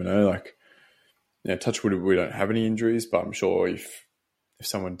mean, you never know, like... touch wood, we don't have any injuries, but I'm sure if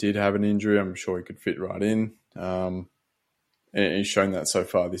someone did have an injury, I'm sure he could fit right in. And he's shown that so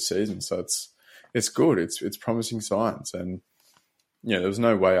far this season, so it's good. It's promising signs, and there was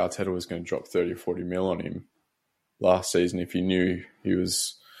no way Arteta was going to drop 30 or 40 mil on him last season if he knew he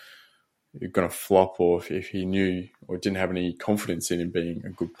was going to flop, or if he knew or didn't have any confidence in him being a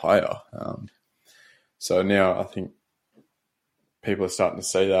good player. So now I think people are starting to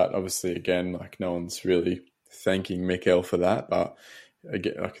see that. Obviously, again, like no one's really thanking Mikel for that, but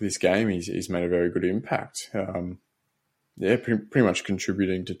again, like this game, he's made a very good impact. Pretty much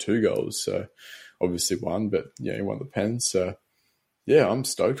contributing to 2 goals. So obviously one, but he won the pen. So I'm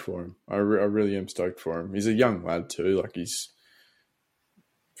stoked for him. I really am stoked for him. He's a young lad too. Like he's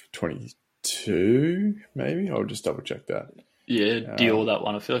 22, maybe. I'll just double check that. Yeah, Dior, that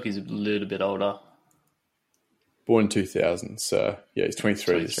one. I feel like he's a little bit older. Born in 2000, so he's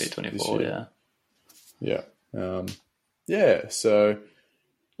 23. 24, this year. Yeah. So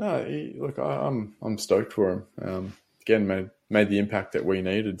no, I'm stoked for him. Again, made the impact that we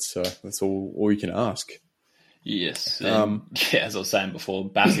needed, so that's all you can ask. Yes. As I was saying before,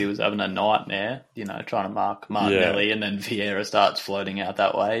 Bassi was having a nightmare, trying to mark Martinelli, and then Vieira starts floating out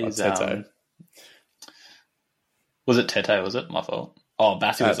that way. Tete. Was it Tete? Was it? My fault. Oh,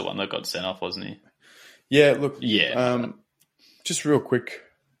 Bassi was the one that got sent off, wasn't he? Yeah, look. Yeah. Just real quick.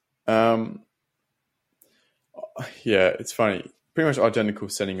 It's funny. Pretty much identical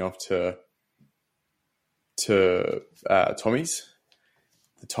sending off to Tommy's.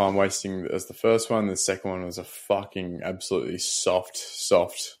 The time wasting as the first one. The second one was a fucking absolutely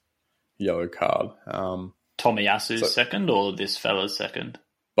soft yellow card. Tomiyasu's second or this fella's second?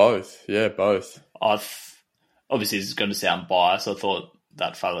 Both. Yeah, both. Obviously, this is going to sound biased. I thought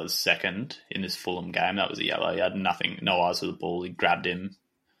that fella's second in this Fulham game. That was a yellow. He had no eyes for the ball. He grabbed him.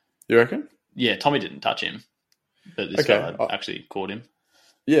 You reckon? Yeah, Tommy didn't touch him, but this fella actually caught him.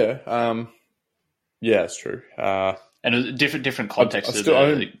 Yeah, yeah, it's true. And it was a different context.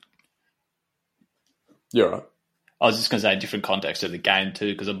 You're right. I was just going to say different context of the game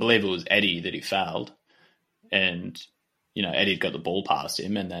too, because I believe it was Eddie that he fouled, and Eddie got the ball past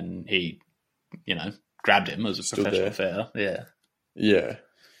him, and then he, grabbed him. It was a professional foul. Yeah. Yeah.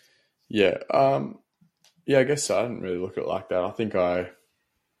 Yeah. Yeah, I guess so. I didn't really look at it like that. I think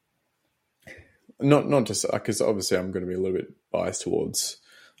not just because obviously I'm going to be a little bit biased towards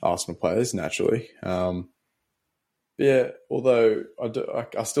Arsenal players naturally. Yeah, although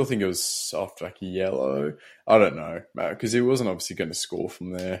I still think it was soft, like yellow. I don't know, because he wasn't obviously going to score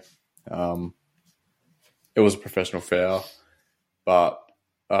from there. It was a professional foul, but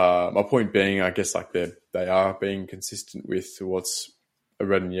my point being, I guess like they are being consistent with what's a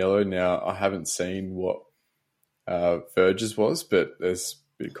red and yellow. Now, I haven't seen what Verge's was, but there's a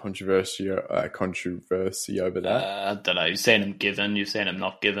bit of controversy over that. I don't know. You've seen him given, you've seen him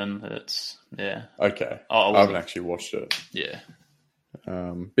not given. Yeah. Okay. I haven't actually watched it. Yeah.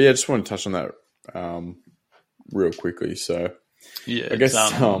 But yeah, I just want to touch on that real quickly. So yeah, I guess I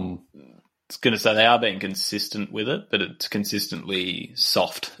was going to say they are being consistent with it, but it's consistently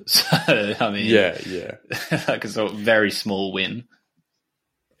soft. So I mean, yeah, like it's a very small win.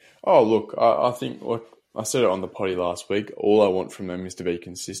 Oh, look, I think I said it on the potty last week. All I want from them is to be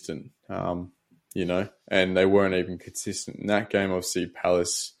consistent, and they weren't even consistent in that game. Obviously,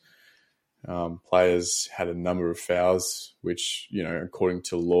 Palace players had a number of fouls, which, according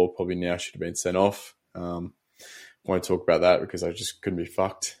to law, probably now should have been sent off. Won't talk about that because I just couldn't be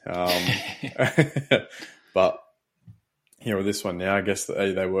fucked. But, with this one now, I guess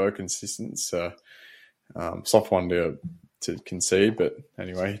they were consistent. So, soft one to concede, but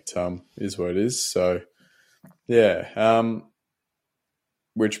anyway, it is what it is. So, yeah,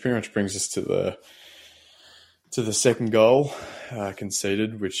 which pretty much brings us to the second goal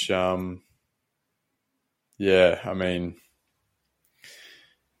conceded, which, I mean,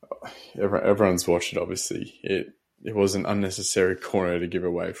 everyone's watched it. Obviously, it was an unnecessary corner to give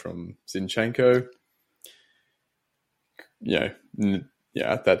away from Zinchenko.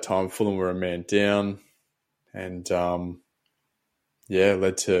 At that time, Fulham were a man down, and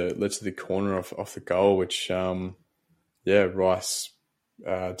led to the corner off the goal, which Declan Rice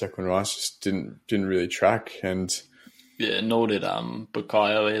just didn't really track, and nor did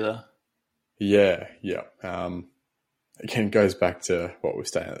Bukayo either. Yeah. Again, it goes back to what we were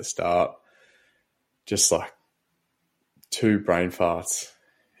saying at the start. Just like 2 brain farts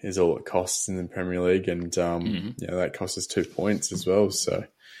is all it costs in the Premier League, and that cost us 2 points as well. So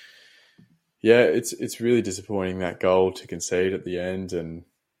yeah, it's really disappointing, that goal to concede at the end, and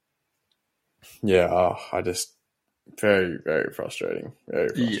I just very, very frustrating. Very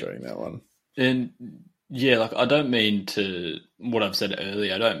frustrating, that one. And I don't mean to, what I've said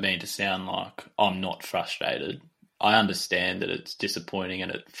earlier, I don't mean to sound like I'm not frustrated. I understand that it's disappointing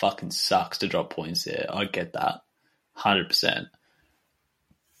and it fucking sucks to drop points there. I get that 100%.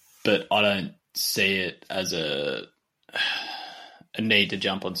 But I don't see it as a need to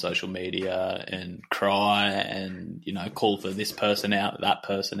jump on social media and cry and, call for this person out, that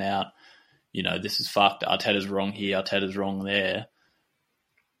person out. This is fucked. Arteta's wrong here, Arteta's wrong there.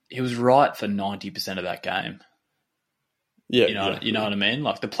 He was right for 90% of that game. Yeah, you know what I mean?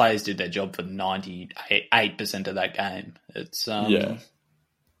 Like, the players did their job for 98% of that game. It's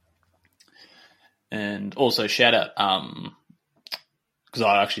and also shout out because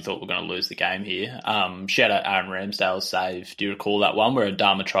I actually thought we were going to lose the game here. Shout out Aaron Ramsdale's save. Do you recall that one where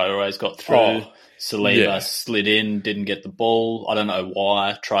Adama Traore's got through? Saliba slid in, didn't get the ball. I don't know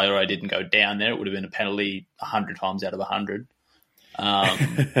why Traore didn't go down there. It would have been a penalty 100 times out of 100.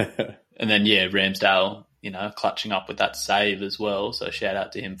 And then Ramsdale, clutching up with that save as well. So shout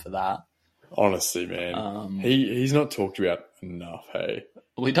out to him for that. Honestly, man, he's not talked about enough. Hey,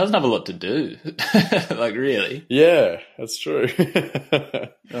 well, he doesn't have a lot to do, like, really. Yeah, that's true.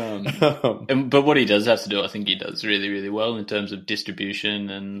 But what he does have to do, I think he does really, really well in terms of distribution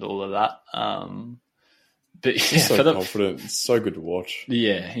and all of that. But he's so confident. It's so good to watch.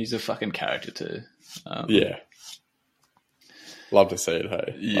 Yeah, he's a fucking character too. Love to see it.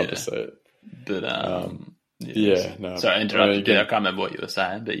 Hey, love to see it. But no. Sorry, I interrupted you. I can't remember what you were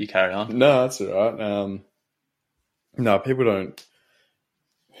saying, but you carry on. No, that's all right. No, people don't.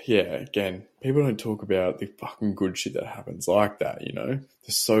 Yeah, again, people don't talk about the fucking good shit that happens like that. They're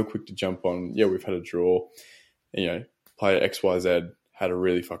so quick to jump on. Yeah, we've had a draw. Player XYZ had a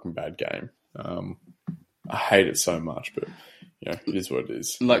really fucking bad game. I hate it so much, but it is what it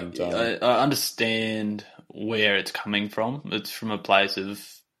is. Like, I understand where it's coming from. It's from a place of,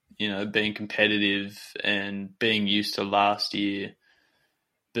 being competitive and being used to last year.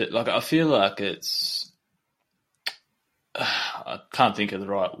 But, like, I feel like it's... I can't think of the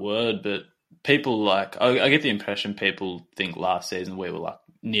right word, but people, like... I get the impression people think last season we were, like,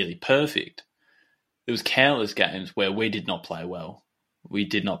 nearly perfect. There was countless games where we did not play well. We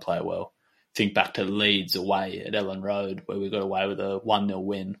did not play well. Think back to Leeds away at Ellen Road where we got away with a 1-0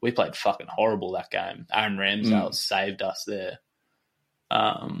 win. We played fucking horrible that game. Aaron Ramsdale saved us there.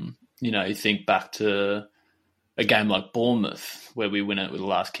 You think back to a game like Bournemouth where we win it with the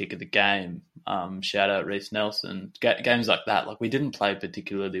last kick of the game. Shout out Reece Nelson. Games like that, like we didn't play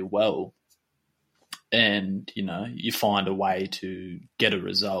particularly well. And, you find a way to get a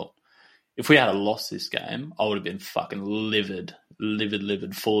result. If we had lost this game, I would have been fucking livid.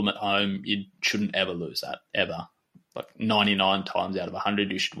 Fulham at home, you shouldn't ever lose that, ever. Like 99 times out of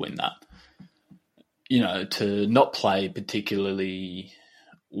 100, you should win that. To not play particularly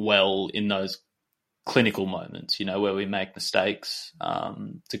well in those clinical moments, where we make mistakes,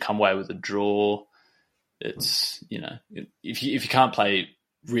 to come away with a draw, it's, if you can't play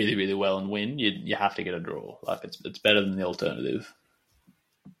really, really well and win, you have to get a draw. Like it's better than the alternative.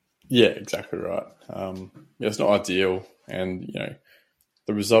 Yeah, exactly right. It's not ideal, and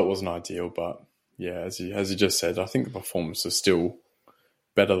the result wasn't ideal, but yeah, as you just said, I think the performance is still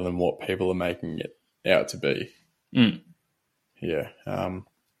better than what people are making it out to be. Yeah.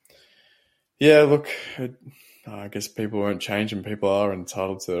 Look, I guess people won't change, and people are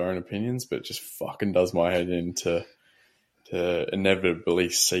entitled to their own opinions, but it just fucking does my head in to inevitably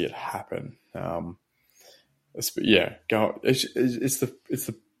see it happen. It's the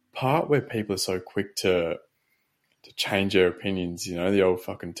part where people are so quick to change their opinions, the old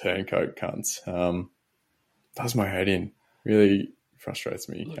fucking turncoat cunts. Does my head in. Really frustrates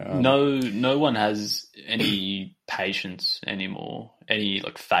me. No one has any patience anymore, any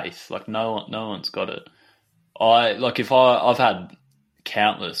faith. Like no one's got it. I've had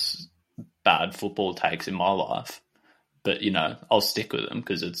countless bad football takes in my life, but I'll stick with them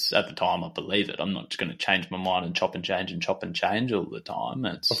because it's at the time I believe it. I'm not just going to change my mind and chop and change all the time.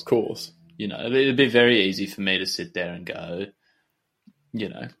 Of course. It'd be very easy for me to sit there and go,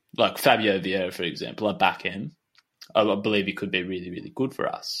 like Fabio Vieira, for example, I back him. I believe he could be really, really good for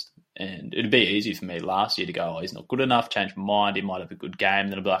us. And it'd be easy for me last year to go, he's not good enough, change my mind, he might have a good game.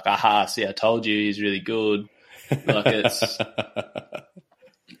 Then I'd be like, aha, see, I told you he's really good. Like it's,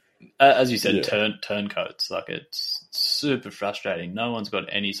 as you said, turncoats. Like it's super frustrating. No one's got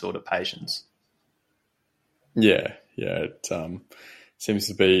any sort of patience. Yeah. It seems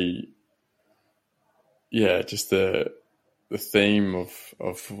to be, just the theme of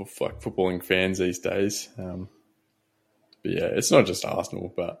like footballing fans these days. But yeah, it's not just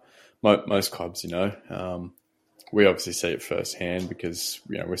Arsenal, but most clubs, we obviously see it firsthand because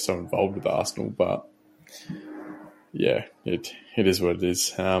we're so involved with Arsenal. But yeah, it is what it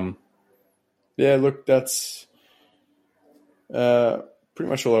is. Look, that's pretty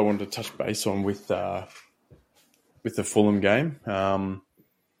much all I wanted to touch base on with the Fulham game. I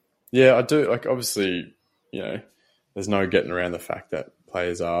do like obviously. There's no getting around the fact that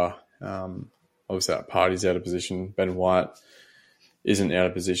players are obviously that Partey's out of position. Ben White isn't out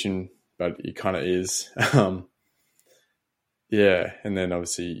of position, but he kind of is. And then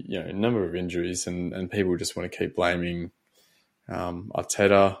obviously a number of injuries, and people just want to keep blaming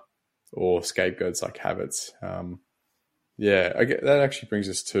Arteta or scapegoats like Havertz. I get that. Actually brings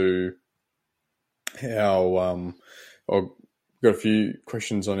us to our. I've got a few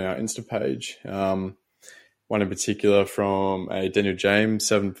questions on our Insta page. One in particular from a Daniel James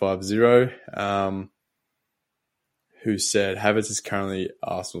 750, who said Havertz is currently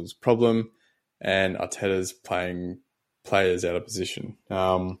Arsenal's problem, and Arteta's playing players out of position.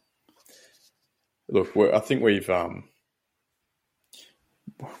 Look, I think we've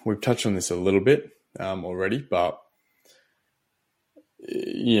touched on this a little bit already, but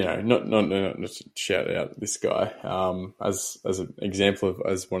not to shout out this guy as an example of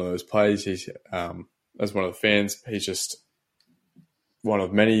as one of those players. He's as one of the fans, he's just one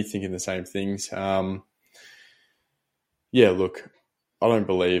of many thinking the same things. Look, I don't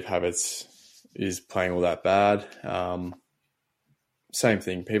believe Havertz is playing all that bad. Same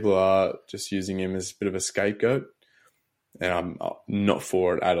thing. People are just using him as a bit of a scapegoat, and I'm not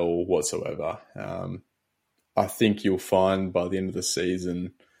for it at all whatsoever. I think you'll find by the end of the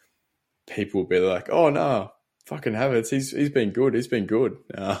season, people will be like, "Oh no, fucking Havertz, he's been good. He's been good."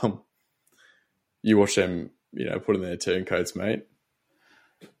 You watch them, put in their turncoats, mate.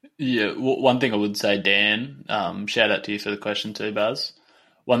 Yeah, one thing I would say, Dan, shout out to you for the question too, Baz.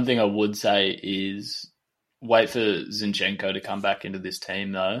 One thing I would say is wait for Zinchenko to come back into this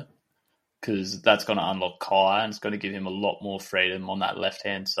team, though, because that's going to unlock Kai and it's going to give him a lot more freedom on that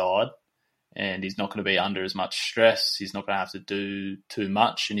left-hand side. And he's not going to be under as much stress. He's not going to have to do too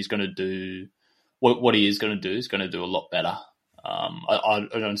much, and he's going to do what he is going to do. He's going to do a lot better. I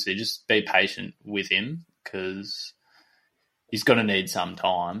honestly just be patient with him because he's going to need some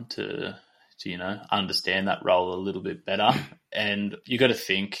time to understand that role a little bit better. And you got to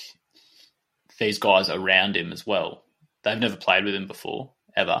think these guys around him as well. They've never played with him before,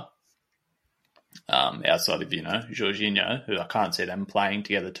 ever. Outside of, Jorginho, who I can't see them playing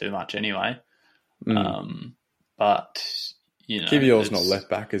together too much anyway. But, Kivior's not left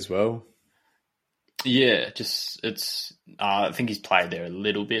back as well. Yeah, I think he's played there a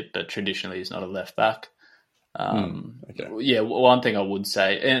little bit, but traditionally he's not a left back. Okay. Yeah, one thing I would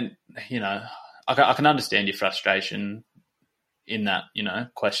say, and, I can understand your frustration in that,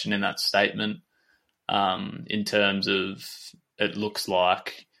 question, in that statement, in terms of it looks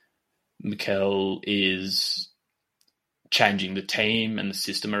like Mikel is changing the team and the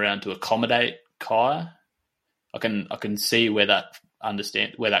system around to accommodate Kai. I can see where that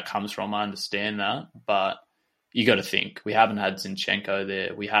comes from. I understand that, but you got to think we haven't had Zinchenko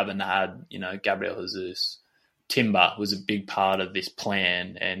there. We haven't had Gabriel Jesus. Timber was a big part of this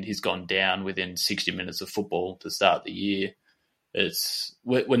plan, and he's gone down within 60 minutes of football to start the year.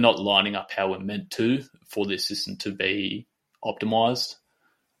 We're not lining up how we're meant to for this system to be optimised.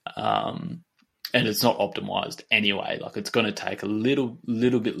 And it's not optimized anyway. Like, it's going to take a little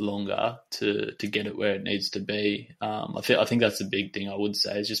bit longer to get it where it needs to be. I think that's the big thing I would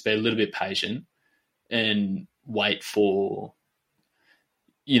say is just be a little bit patient and wait for,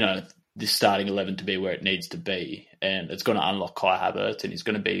 this starting 11 to be where it needs to be. And it's going to unlock Kai Havertz, and he's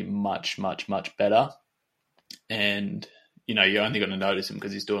going to be much, much, much better. And, you're only going to notice him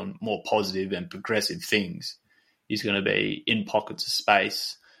because he's doing more positive and progressive things. He's going to be in pockets of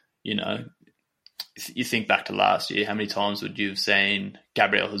space. You think back to last year, how many times would you have seen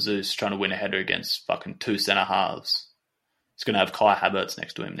Gabriel Jesus trying to win a header against fucking two centre halves? He's going to have Kai Havertz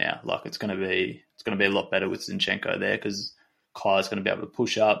next to him now. Like, it's going to be a lot better with Zinchenko there because Kai's going to be able to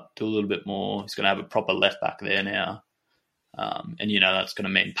push up, do a little bit more. He's going to have a proper left back there now. And that's going to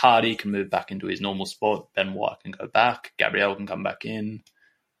mean Partey can move back into his normal spot. Ben White can go back. Gabriel can come back in.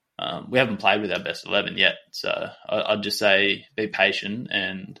 We haven't played with our best 11 yet. So I'd just say be patient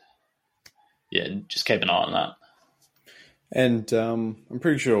and, just keep an eye on that. And I'm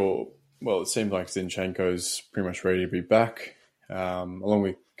pretty sure, it seems like Zinchenko's pretty much ready to be back, along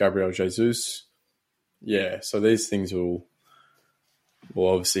with Gabriel Jesus. Yeah, so these things will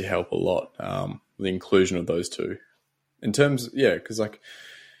obviously help a lot, the inclusion of those two. In terms, because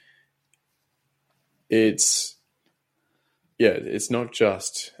it's not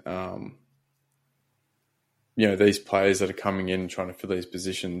just, these players that are coming in and trying to fill these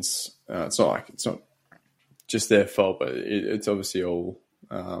positions. It's not just their fault, but it's obviously all,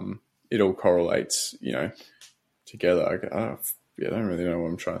 it all correlates, together. I don't really know what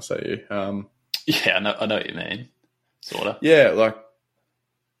I'm trying to say here. I know what you mean, sort of. Yeah,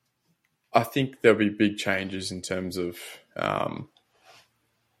 I think there'll be big changes in terms of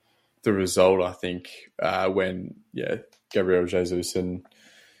the result, I think, when, Gabriel Jesus and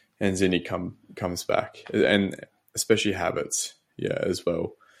Zinni comes back, and especially Havertz, as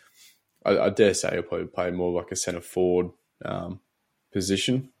well. I dare say he'll probably play more like a centre forward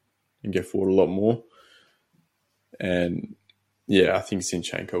position and get forward a lot more. And I think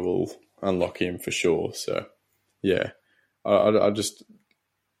Zinchenko will unlock him for sure. So I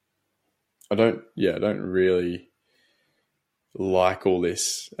don't really like all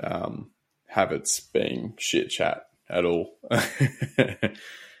this Havertz being shit chat at all.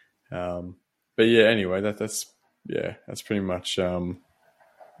 But anyway, that's pretty much all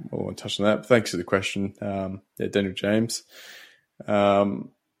I want to touch on that. But thanks for the question, Daniel James.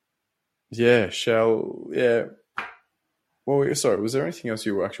 Well, sorry, was there anything else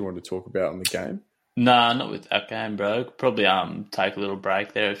you actually wanted to talk about in the game? Nah, not with that game, bro. Probably take a little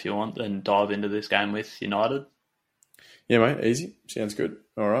break there if you want, and dive into this game with United. Yeah, mate, easy. Sounds good.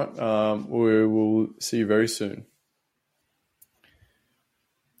 All right. We will see you very soon.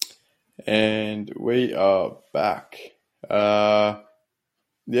 And we are back. So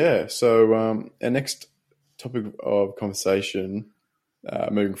our next topic of conversation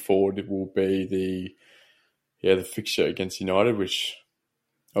moving forward, it will be the fixture against United, which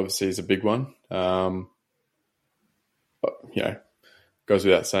obviously is a big one. But, goes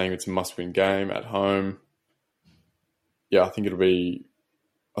without saying it's a must-win game at home. I think it'll be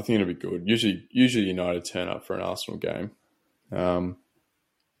I think it'll be good. Usually United turn up for an Arsenal game.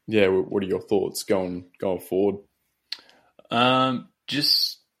 What are your thoughts going forward?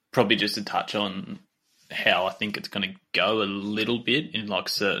 Probably just to touch on how I think it's going to go a little bit in like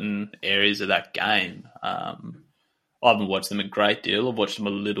certain areas of that game. I haven't watched them a great deal. I've watched them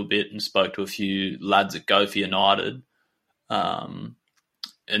a little bit and spoke to a few lads that go for United. And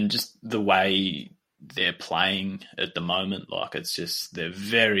just the way they're playing at the moment, like it's just, they're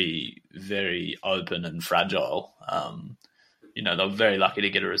very, very open and fragile. They're very lucky to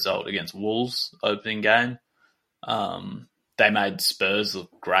get a result against Wolves opening game. They made Spurs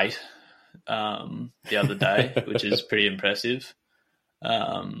look great the other day, which is pretty impressive.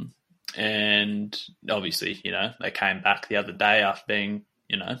 And obviously, they came back the other day after being,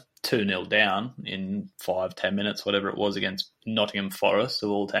 2-0 down in 5-10 minutes, whatever it was, against Nottingham Forest of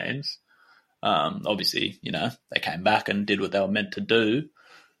all teams. Obviously, they came back and did what they were meant to do.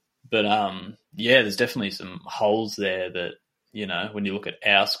 But, there's definitely some holes there that, when you look at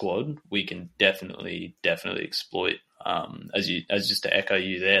our squad, we can definitely exploit. As just to echo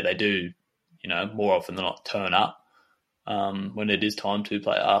you there, they do, more often than not turn up when it is time to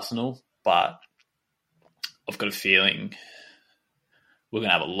play Arsenal. But I've got a feeling we're going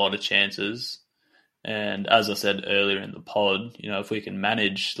to have a lot of chances. And as I said earlier in the pod, if we can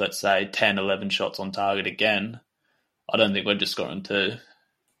manage, let's say, 10, 11 shots on target again, I don't think we're just scoring two.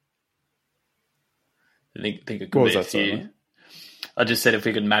 I think it could be a few. Sorry? I just said if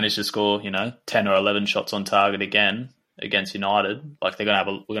we could manage to score, 10 or 11 shots on target again against United, like we're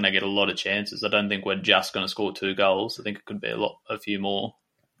going to get a lot of chances. I don't think we're just going to score 2 goals. I think it could be a few more.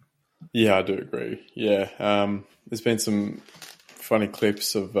 Yeah, I do agree. Yeah, there's been some funny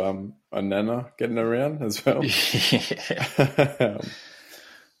clips of Onana getting around as well. The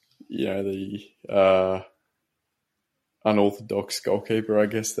unorthodox goalkeeper, I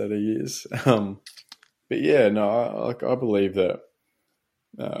guess that he is. But yeah, no, I believe that,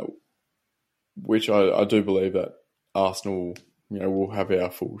 which I do believe that Arsenal, will have our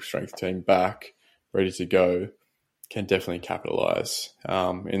full strength team back, ready to go, can definitely capitalise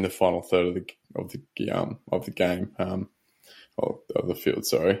in the final third of the game of the field.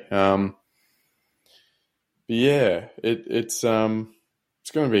 Sorry. But yeah, it's going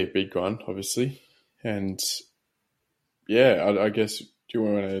to be a big one, obviously, and yeah, I guess, do you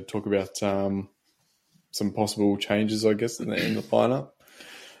want to talk about some possible changes, I guess, in the lineup?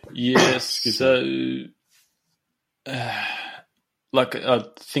 Yes. So, like I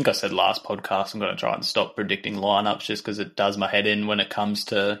think I said last podcast, I'm going to try and stop predicting lineups just because it does my head in when it comes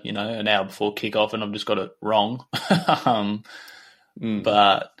to, an hour before kickoff and I've just got it wrong.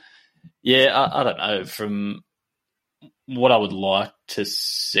 But yeah, I don't know. From what I would like to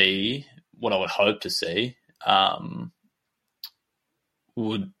see, what I would hope to see,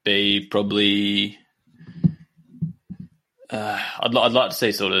 would be probably I'd like to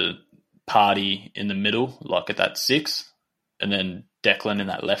see sort of Partey in the middle, like at that 6, and then Declan in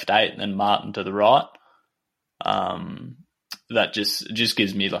that left 8, and then Martin to the right. That just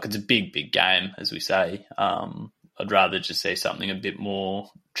gives me, like, it's a big game, as we say. I'd rather just see something a bit more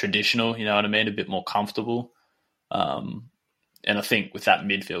traditional, you know what I mean, a bit more comfortable. And I think with that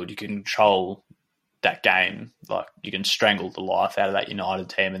midfield, you can control that game. Like, you can strangle the life out of that United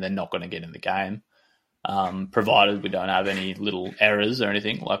team and they're not going to get in the game. Provided we don't have any little errors or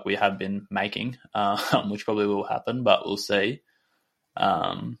anything like we have been making, which probably will happen, but we'll see.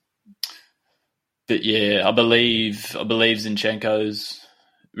 But yeah, I believe Zinchenko's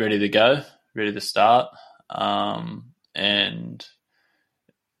ready to go, ready to start. And,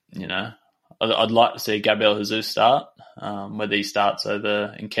 I'd like to see Gabriel Jesus start. Whether he starts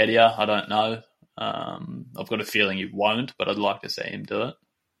over Nketiah, I don't know. I've got a feeling he won't, but I'd like to see him do it.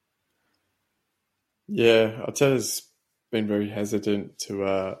 Yeah, Arteta's been very hesitant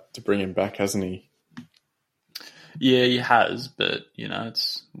to bring him back, hasn't he? Yeah, he has, but,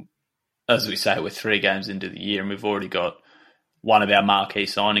 it's, as we say, we're 3 games into the year and we've already got one of our marquee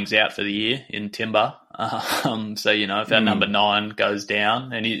signings out for the year in Timber. So, if our number 9 goes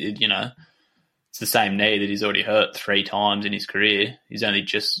down and, it's the same knee that he's already hurt 3 times in his career. He's only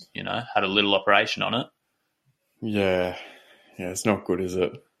just, had a little operation on it. Yeah, it's not good, is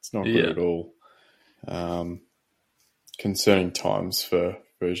it? It's not good at all. Concerning times for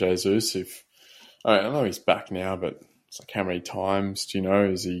Jesus. I know he's back now, but it's like, how many times do you know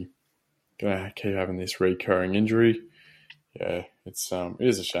is he going to keep having this recurring injury? Yeah, it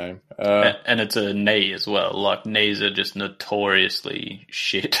is a shame. And it's a knee as well. Like, knees are just notoriously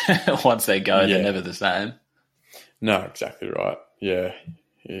shit. Once they go, they're never the same. No, exactly right. Yeah,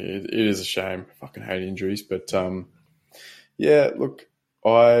 it is a shame. I fucking hate injuries, but look,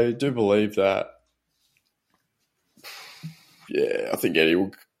 I do believe that. Yeah, I think Eddie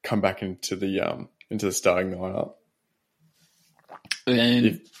will come back into the starting lineup.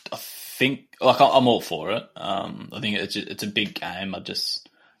 And I think, like, I'm all for it. I think it's a big game. I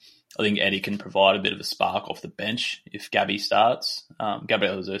think Eddie can provide a bit of a spark off the bench if Gabby starts.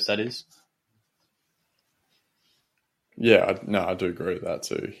 Gabriel Jesus, that is. Yeah, I do agree with that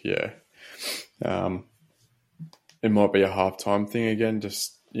too. Yeah, it might be a halftime thing again.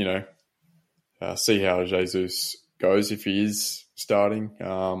 Just see how Jesus goes if he is starting,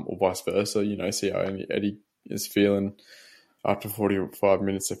 or vice versa. See how Eddie is feeling after 45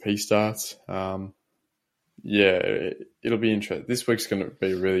 minutes if he starts. It'll be interesting. This week's going to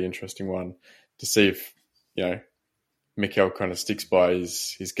be a really interesting one to see if Mikel kind of sticks by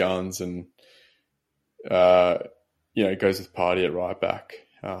his guns and goes with Party at right back,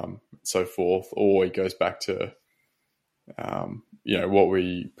 so forth, or he goes back to what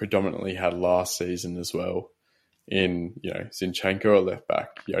we predominantly had last season as well in Zinchenko at left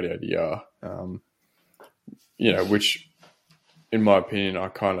back, yada yada yada. Which in my opinion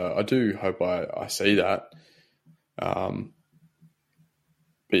I do hope I see that. But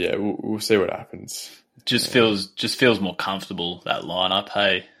yeah, we'll see what happens. Just feels more comfortable, that lineup,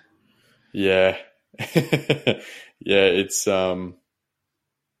 hey? Yeah. Yeah, it's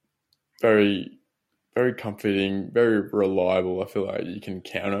very, very comforting, very reliable. I feel like you can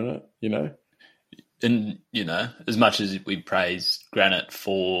count on it, And, as much as we praise Granit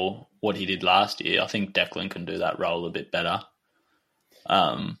for what he did last year, I think Declan can do that role a bit better.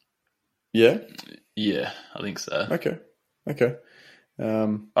 Yeah? Yeah, I think so. Okay. I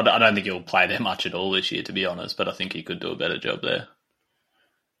don't think he'll play there much at all this year, to be honest, but I think he could do a better job there.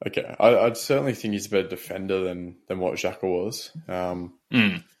 Okay. I'd certainly think he's a better defender than what Xhaka was.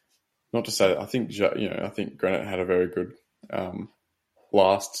 Not to say that I think Granit had a very good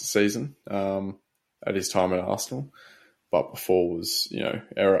last season at his time at Arsenal, but before was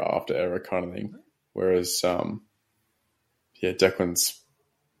error after error kind of thing. Whereas Declan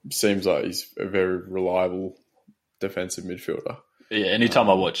seems like he's a very reliable defensive midfielder. Yeah, anytime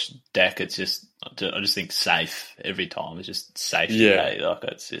I watch Deck, I just think safe every time. It's just safety. Yeah, like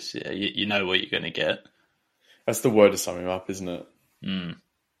it's just you know what you're going to get. That's the word to sum him up, isn't it?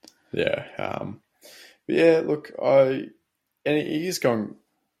 Yeah. But yeah, look, and he's going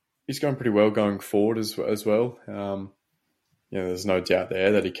pretty well going forward as well. There's no doubt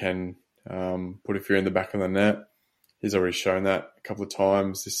there that he can put a few in the back of the net. He's already shown that a couple of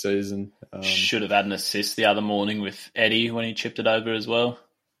times this season. Should have had an assist the other morning with Eddie when he chipped it over as well.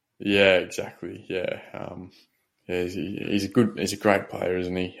 Yeah, exactly. Yeah, he's a great player,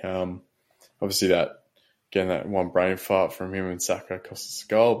 isn't he? Obviously that one brain fart from him and Saka cost us a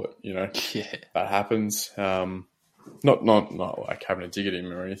goal, but that happens. Not like having a dig at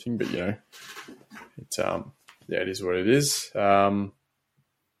him or anything, but it's it is what it is. So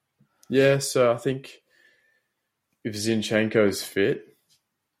I think if Zinchenko's fit,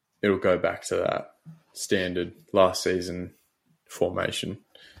 it'll go back to that standard last season formation.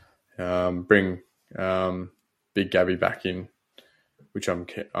 Bring Big Gabby back in, which I'm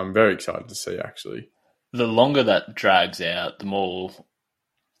very excited to see, actually. The longer that drags out, the more...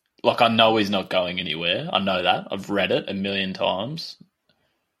 Like, I know he's not going anywhere. I know that. I've read it a million times.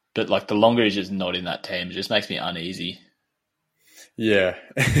 But, like, the longer he's just not in that team, it just makes me uneasy. Yeah.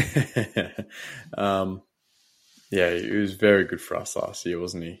 He was very good for us last year,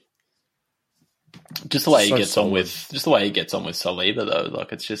 wasn't he? Just the way he gets on with Saliba, though,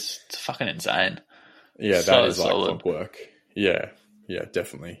 like it's fucking insane. Yeah, that is solid. Like clockwork. Yeah,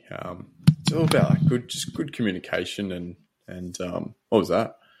 definitely. It's all about like good communication and what was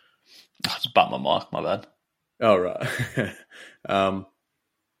that? I just bumped my mic. My bad. Oh right.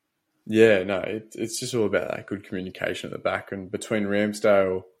 It's just all about that good communication at the back and between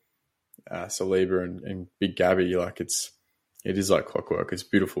Ramsdale, Saliba, and Big Gabby. Like it is like clockwork. It's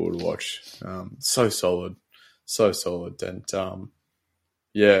beautiful to watch. So solid, and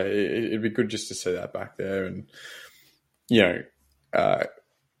it'd be good just to see that back there, and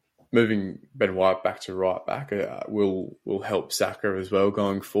moving Ben White back to right back will help Saka as well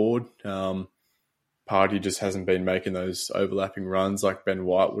going forward. Party just hasn't been making those overlapping runs like Ben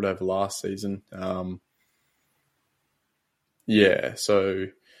White would have last season. So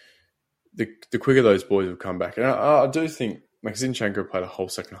the quicker those boys will come back, and I do think like Zinchenko played a whole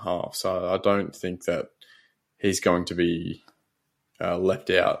second half, so I don't think that he's going to be left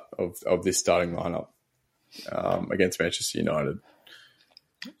out of this starting lineup against Manchester United.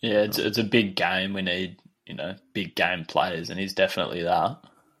 Yeah, it's a big game. We need big game players, and he's definitely that.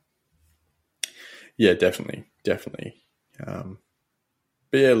 Yeah, definitely.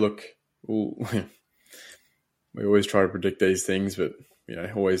 yeah, look, we always try to predict these things, but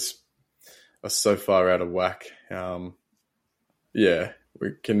always are so far out of whack. Yeah,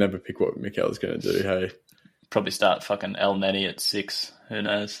 we can never pick what Mikel's going to do. Hey, probably start fucking El Neni at 6. Who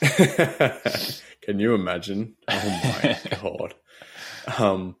knows? Can you imagine? Oh my god.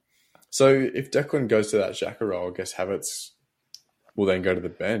 So if Declan goes to that Xhaka role, I guess Havertz will then go to the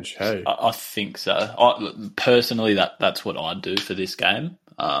bench. Hey, I think so. Personally, that's what I'd do for this game.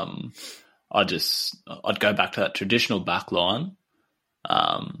 I'd go back to that traditional back line,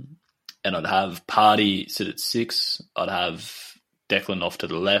 and I'd have Partey sit at 6. I'd have Declan off to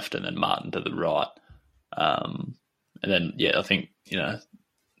the left, and then Martin to the right. And then I think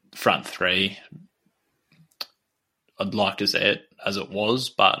front three. I'd like to see it as it was,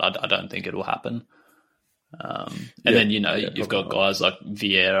 but I don't think it'll happen. Then you've got guys like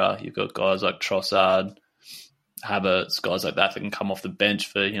Vieira, you've got guys like Trossard, Havertz, guys like that can come off the bench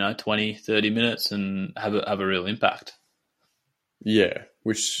for 20, 30 minutes and have a real impact. Yeah,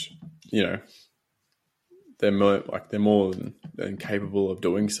 which they're more than capable of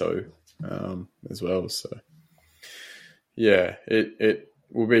doing so as well. So yeah, it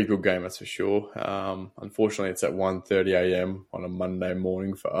will be a good game, that's for sure. Unfortunately, it's at 1:30 a.m. on a Monday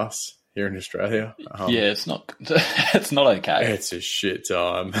morning for us here in Australia. It's not it's not okay. It's a shit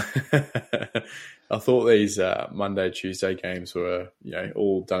time. I thought these Monday, Tuesday games were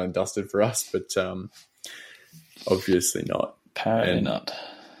all done and dusted for us, but obviously not. Apparently not.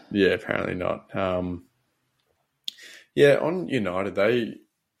 Yeah, apparently not. On United, they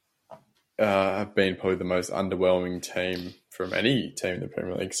have been probably the most underwhelming team from any team in the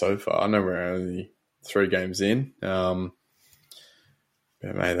Premier League so far. I know we're only 3 games in. But,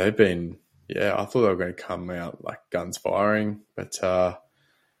 mate, they've been... Yeah, I thought they were going to come out like guns firing. But, I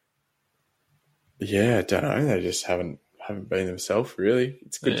don't know. They just haven't been themselves, really.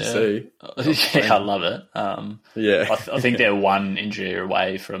 It's good to see. I love it. I think they're one injury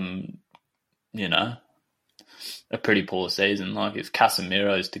away from, a pretty poor season. Like, if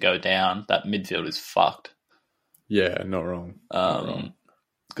Casemiro's to go down, that midfield is fucked. Yeah, not wrong.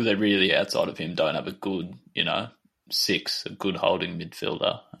 Because they really, outside of him, don't have a good, 6, a good holding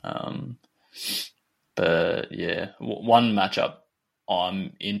midfielder. But yeah, one matchup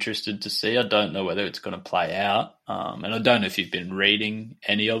I'm interested to see. I don't know whether it's going to play out. And I don't know if you've been reading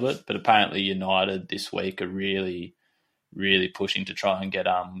any of it, but apparently United this week are really, really pushing to try and get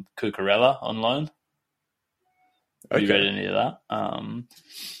Cucurella on loan. Have you read any of that?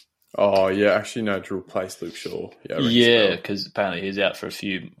 Actually, no, to replace Luke Shaw. Yeah, because apparently he's out for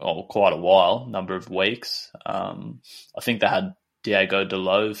quite a while, number of weeks. I think they had Diego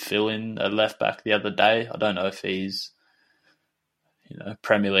Dalot fill in a left back the other day. I don't know if he's,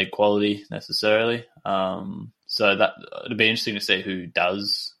 Premier League quality necessarily. So that it'd be interesting to see who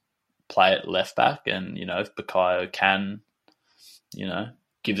does play at left back, and if Bukayo can,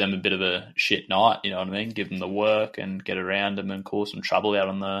 give them a bit of a shit night. You know what I mean? Give them the work and get around them and cause some trouble out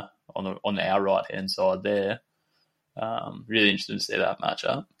on our right hand side there. Really interested to see that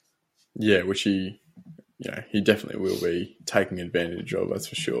matchup. Yeah, which he definitely will be taking advantage of. That's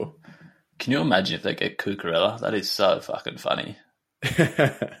for sure. Can you imagine if they get Cucurella? That is so fucking funny.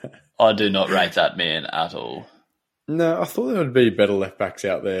 I do not rate that man at all. No, I thought there would be better left backs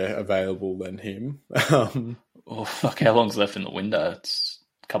out there available than him. How long's left in the window? It's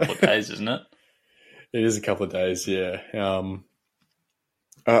a couple of days, isn't it? It is a couple of days, yeah.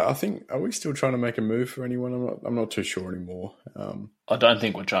 I think, are we still trying to make a move for anyone? I'm not too sure anymore. I don't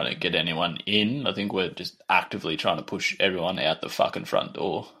think we're trying to get anyone in. I think we're just actively trying to push everyone out the fucking front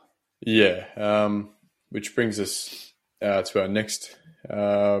door. Yeah, which brings us to our next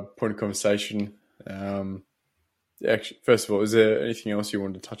point of conversation. Actually, first of all, is there anything else you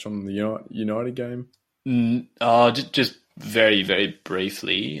wanted to touch on the United game? Just very, very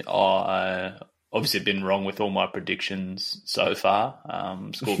briefly. I obviously been wrong with all my predictions so far,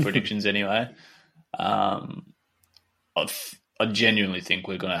 score predictions anyway. I genuinely think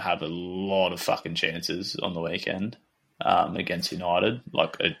we're going to have a lot of fucking chances on the weekend against United,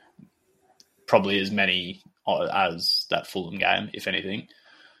 probably as many as that Fulham game, if anything.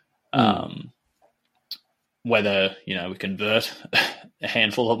 Whether, we convert a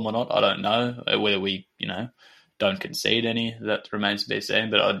handful of them or not, I don't know. Whether we, don't concede any, that remains to be seen.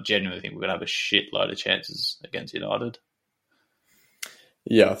 But I genuinely think we're going to have a shitload of chances against United.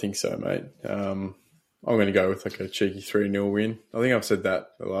 Yeah, I think so, mate. I'm going to go with a cheeky 3-0 win. I think I've said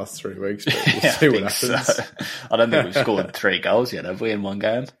that the last 3 weeks, but we'll see what happens. So. I don't think we've scored 3 goals yet, have we, in one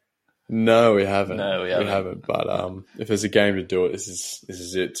game? No, we haven't. No, we haven't. But if there's a game to do it, this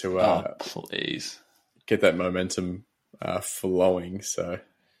is it to please get that momentum flowing. So,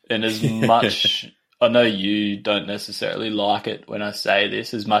 and as much, I know you don't necessarily like it when I say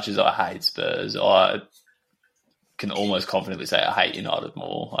this, as much as I hate Spurs, I can almost confidently say I hate United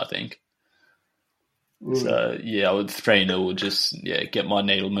more, I think. So, yeah, I would 3-0 would just, get my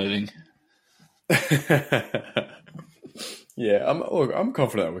needle moving. yeah, I'm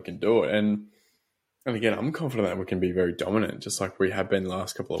confident we can do it. And again, I'm confident that we can be very dominant, just like we have been the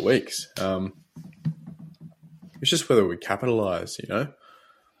last couple of weeks. It's just whether we capitalise,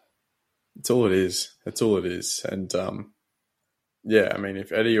 It's all it is. That's all it is. And, I mean,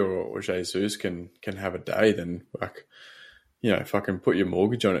 if Eddie or Jesus can have a day, then, like, if I can put your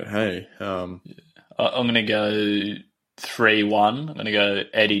mortgage on it, hey. I'm going to go 3-1. I'm going to go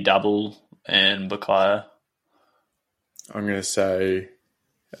Eddie double and Bakaya. I'm going to say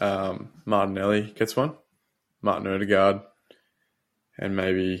Martinelli gets one, Martin Odegaard, and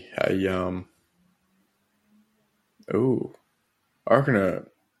maybe I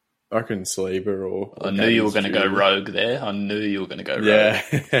reckon Saliba or I knew you were going to go rogue there.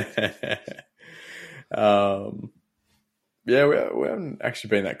 Yeah. We haven't actually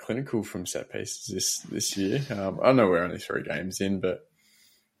been that clinical from set pieces this year. I know we're only 3 games in, but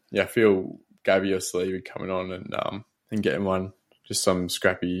I feel Gabby or Saliba coming on and getting one, just some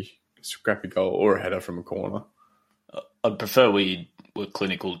scrappy goal or a header from a corner. I'd prefer we were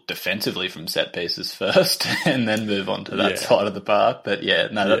clinical defensively from set pieces first and then move on to that side of the park. But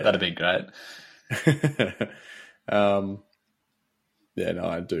that'd be great. I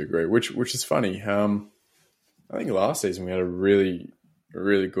do agree, which is funny. I think last season we had a really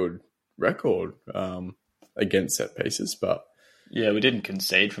good record against set pieces, but we didn't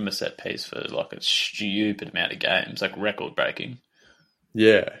concede from a set piece for like a stupid amount of games, like record breaking.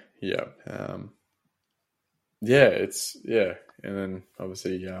 And then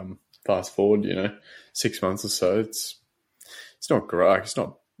obviously fast forward, 6 months or so, it's not great. It's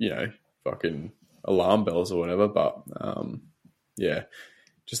not fucking alarm bells or whatever, but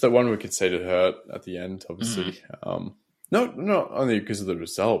just that one we conceded hurt at the end, obviously. Not only because of the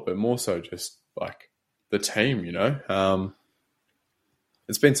result, but more so just like the team.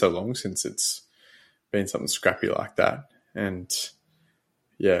 It's been so long since it's been something scrappy like that, and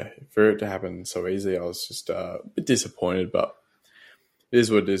for it to happen so easily, I was just a bit disappointed. But it is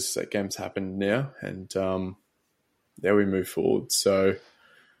what it is. That game's happened now, and we move forward. So,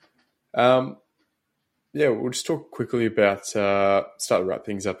 we'll just talk quickly about start to wrap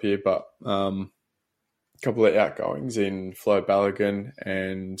things up here. But a couple of outgoings in Flo Balogun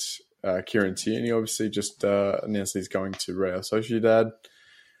and Kieran Tierney. Obviously, just announced he's going to Real Sociedad.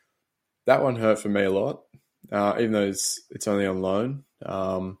 That one hurt for me a lot, even though it's only on loan.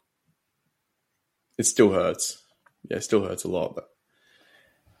 It still hurts. Yeah, it still hurts a lot. But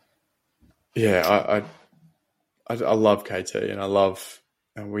I love KT and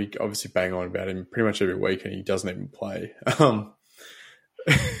we obviously bang on about him pretty much every week, and he doesn't even play.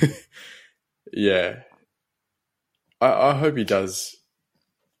 I hope he does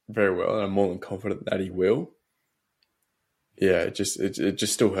very well, and I'm more than confident that he will. Yeah, it just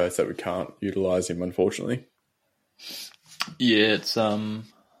still hurts that we can't utilise him, unfortunately. Yeah, it's I'd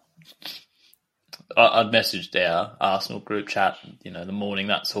messaged our Arsenal group chat, the morning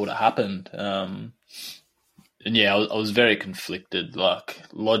that sort of happened. And I was very conflicted. Like,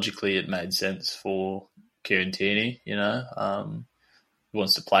 logically, it made sense for Kieran Tierney, he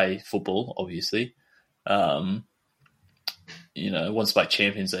wants to play football, obviously. Wants to play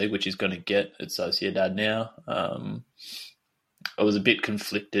Champions League, which he's going to get at Sociedad now. I was a bit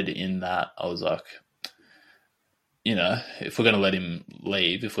conflicted in that I was like, if we're going to let him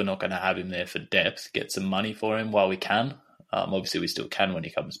leave, if we're not going to have him there for depth, get some money for him while we can. Obviously, we still can when he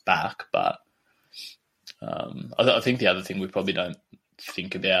comes back, but I think the other thing we probably don't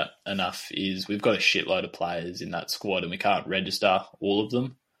think about enough is we've got a shitload of players in that squad and we can't register all of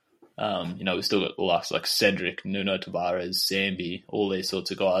them. We've still got the likes like Cedric, Nuno Tavares, Sambi, all these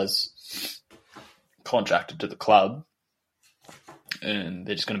sorts of guys contracted to the club, and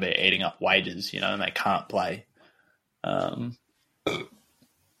they're just going to be eating up wages, and they can't play.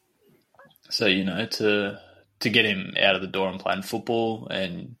 So, to get him out of the door and playing football,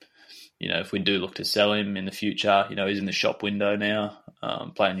 and, if we do look to sell him in the future, he's in the shop window now,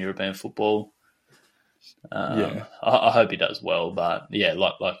 playing European football. I hope he does well, but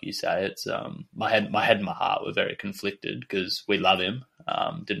like you say, it's my head and my heart were very conflicted because we love him.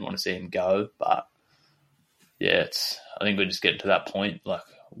 Didn't want to see him go, but I think we're just getting to that point, like,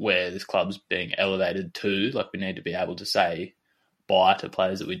 where this club's being elevated to, like, we need to be able to say bye to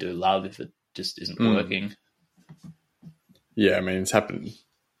players that we do love if it just isn't working. Yeah, I mean, it's happened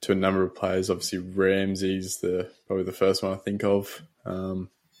to a number of players. Obviously, Ramsey's probably the first one I think of.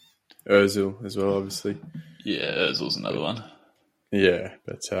 Ozil as well, obviously. Yeah, Ozil's another one. Yeah,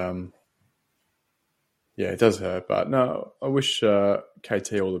 but yeah, it does hurt. But no, I wish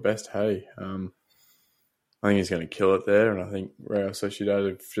KT all the best. Hey, I think he's going to kill it there, and I think Real Sociedad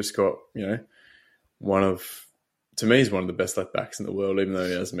have just got to me, he's one of the best left backs in the world, even though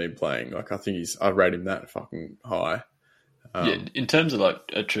he hasn't been playing. Like, I rate him that fucking high. In terms of like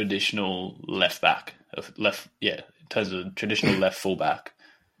a traditional left back, in terms of a traditional left full back,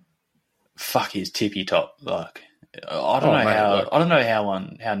 fuck, he's tippy top. Like, I don't know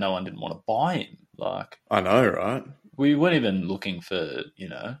how no one didn't want to buy him. Like, I know, right? We weren't even looking for,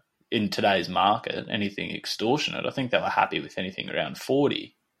 in today's market, anything extortionate. I think they were happy with anything around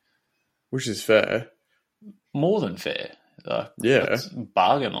 40. Which is fair. More than fair. Like, yeah. That's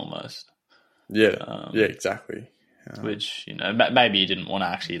bargain almost. Yeah, exactly. Which, maybe you didn't want to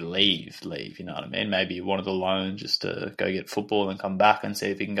actually leave, you know what I mean? Maybe you wanted a loan just to go get football and come back and see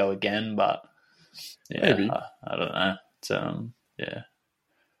if you can go again, but yeah, maybe. I don't know. It's, yeah.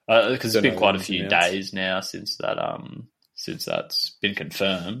 Because it's been quite a few days now since that's been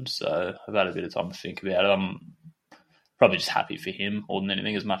confirmed, so I've had a bit of time to think about it. I'm probably just happy for him more than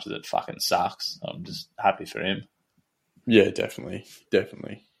anything, as much as it fucking sucks. I'm just happy for him. Yeah, definitely.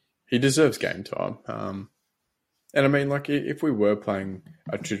 He deserves game time. And I mean, like, if we were playing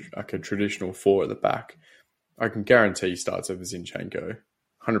a traditional four at the back, I can guarantee he starts over Zinchenko,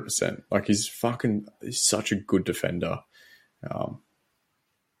 100%. Like, he's such a good defender.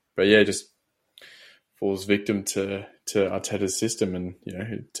 But yeah, just falls victim to Arteta's system, and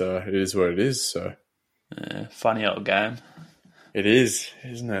it is what it is. So funny old game. It is,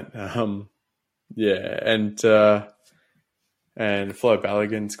 isn't it? Yeah, and Flo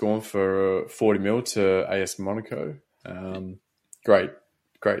Balogun's gone for 40 mil to AS Monaco. Great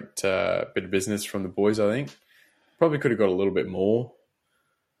bit of business from the boys, I think. Probably could have got a little bit more,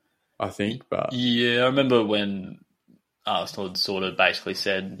 I think. But yeah, I remember when Arsenal sort of basically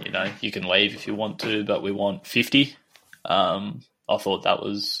said, you can leave if you want to, but we want 50. I thought that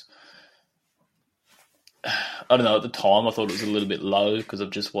was, I don't know, at the time I thought it was a little bit low because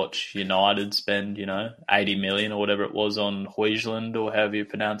I've just watched United spend, 80 million or whatever it was on Højlund, or however you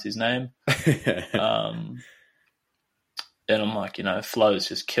pronounce his name. And I'm like, Flo's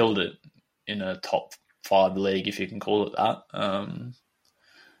just killed it in a top 5 league, if you can call it that.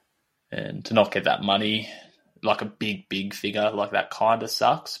 And to not get that money, like a big figure, like that kind of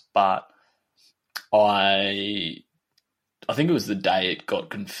sucks. But I think it was the day it got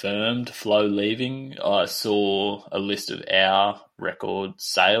confirmed, Flo leaving, I saw a list of our record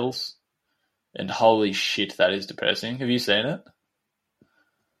sales, and holy shit, that is depressing. Have you seen it?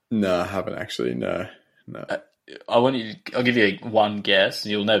 No, I haven't actually, no. I'll give you one guess,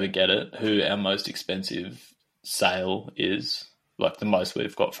 and you'll never get it, who our most expensive sale is, like the most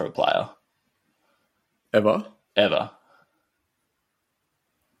we've got for a player. Ever?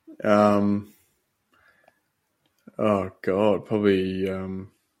 Oh God, probably.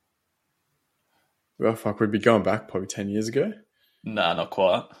 Well, fuck, we'd be going back probably 10 years ago. No, not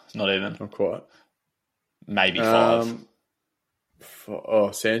quite. Not even. Not quite. Maybe 5.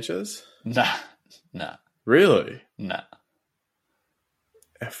 Sanchez? Nah. Really? Nah.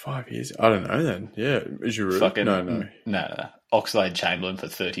 5 years? I don't know then. Yeah, Giroud? Fucking No. No. Oxlade-Chamberlain for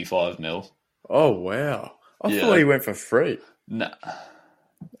 35 mil. Oh wow! I thought he went for free. Nah.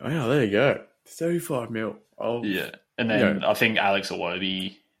 Wow, there you go. 35 mil. Oh yeah, and then I think Alex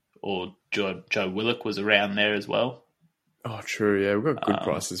Iwobi or Joe Willock was around there as well. Oh, true. Yeah, we've got good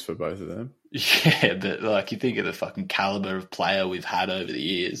prices for both of them. Yeah, but like you think of the fucking caliber of player we've had over the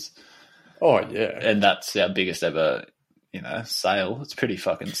years. Oh yeah, and that's our biggest ever, sale. It's pretty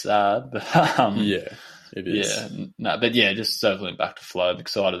fucking sad, but yeah, it is. Yeah, no, but yeah, just circling back to Flo, I'm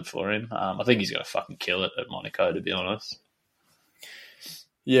excited for him. I think he's going to fucking kill it at Monaco, to be honest.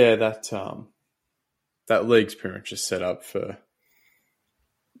 Yeah, that league's pretty much just set up for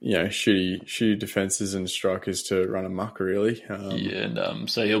shitty defenses and strikers to run amok, really. And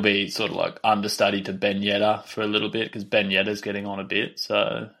so he'll be sort of like understudy to Ben Yedder for a little bit, because Ben Yedder's getting on a bit,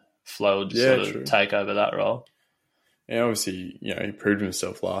 so Flo will just sort of take over that role. And obviously, he proved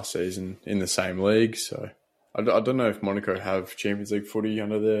himself last season in the same league, so I don't know if Monaco have Champions League footy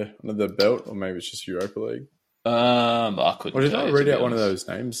under their belt, or maybe it's just Europa League. I couldn't. Or did I read out one of those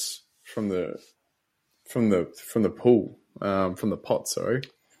names from the pool, from the pot? Sorry.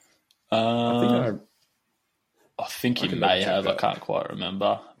 I think you may have. I can't quite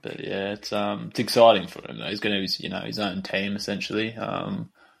remember, but yeah, it's exciting for him though. He's going to have his own team essentially.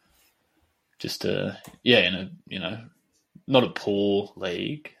 Just in a not a poor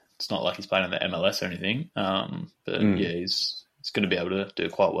league. It's not like he's playing in the MLS or anything. But yeah, he's going to be able to do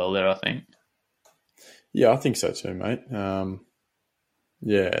quite well there, I think. Yeah, I think so too, mate.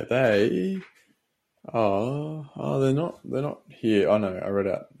 Yeah, they are. They're not here. I know. I read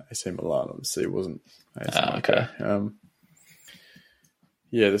out AC Milan. Obviously, it wasn't AC Monaco. Okay.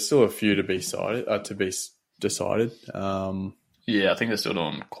 Yeah, there's still a few to be decided. Yeah, I think they're still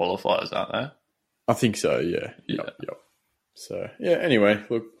doing qualifiers, aren't they? I think so. Yeah. Yep. So yeah. Anyway,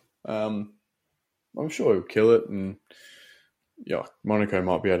 look, I'm sure he'll kill it, and yeah, Monaco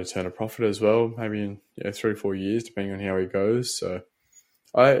might be able to turn a profit as well, maybe in 3 or 4 years, depending on how he goes. So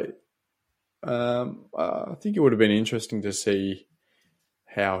I think it would have been interesting to see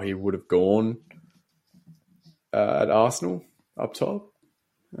how he would have gone at Arsenal up top.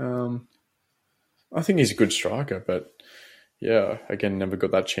 I think he's a good striker, but yeah, again, never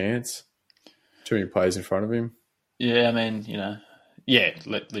got that chance. Too many players in front of him. Yeah, I mean,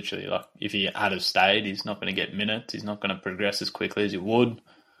 literally, like if he had have stayed, he's not going to get minutes. He's not going to progress as quickly as he would.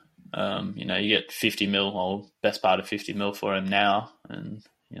 You get 50 mil, or best part of 50 mil for him now, and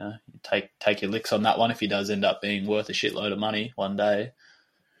you take your licks on that one if he does end up being worth a shitload of money one day.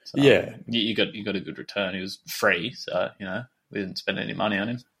 So, yeah, you got a good return. He was free, so we didn't spend any money on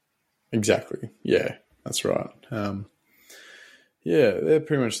him. Exactly. Yeah, that's right. Yeah, they're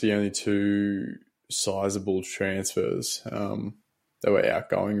pretty much the only two sizable transfers that were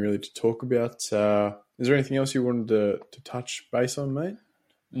outgoing really to talk about. Is there anything else you wanted to touch base on, mate?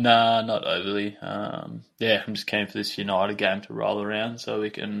 Nah, not overly. I'm just keen for this United game to roll around so we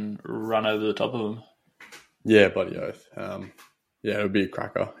can run over the top of them. Yeah, bloody oath. It'll be a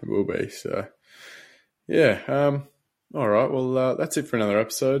cracker. It will be. So, yeah. All right. Well, that's it for another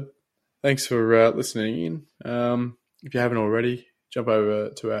episode. Thanks for listening in. If you haven't already, jump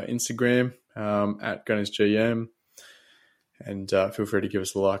over to our Instagram at GunnersGM and feel free to give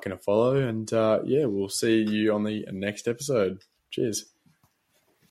us a like and a follow. And we'll see you on the next episode. Cheers.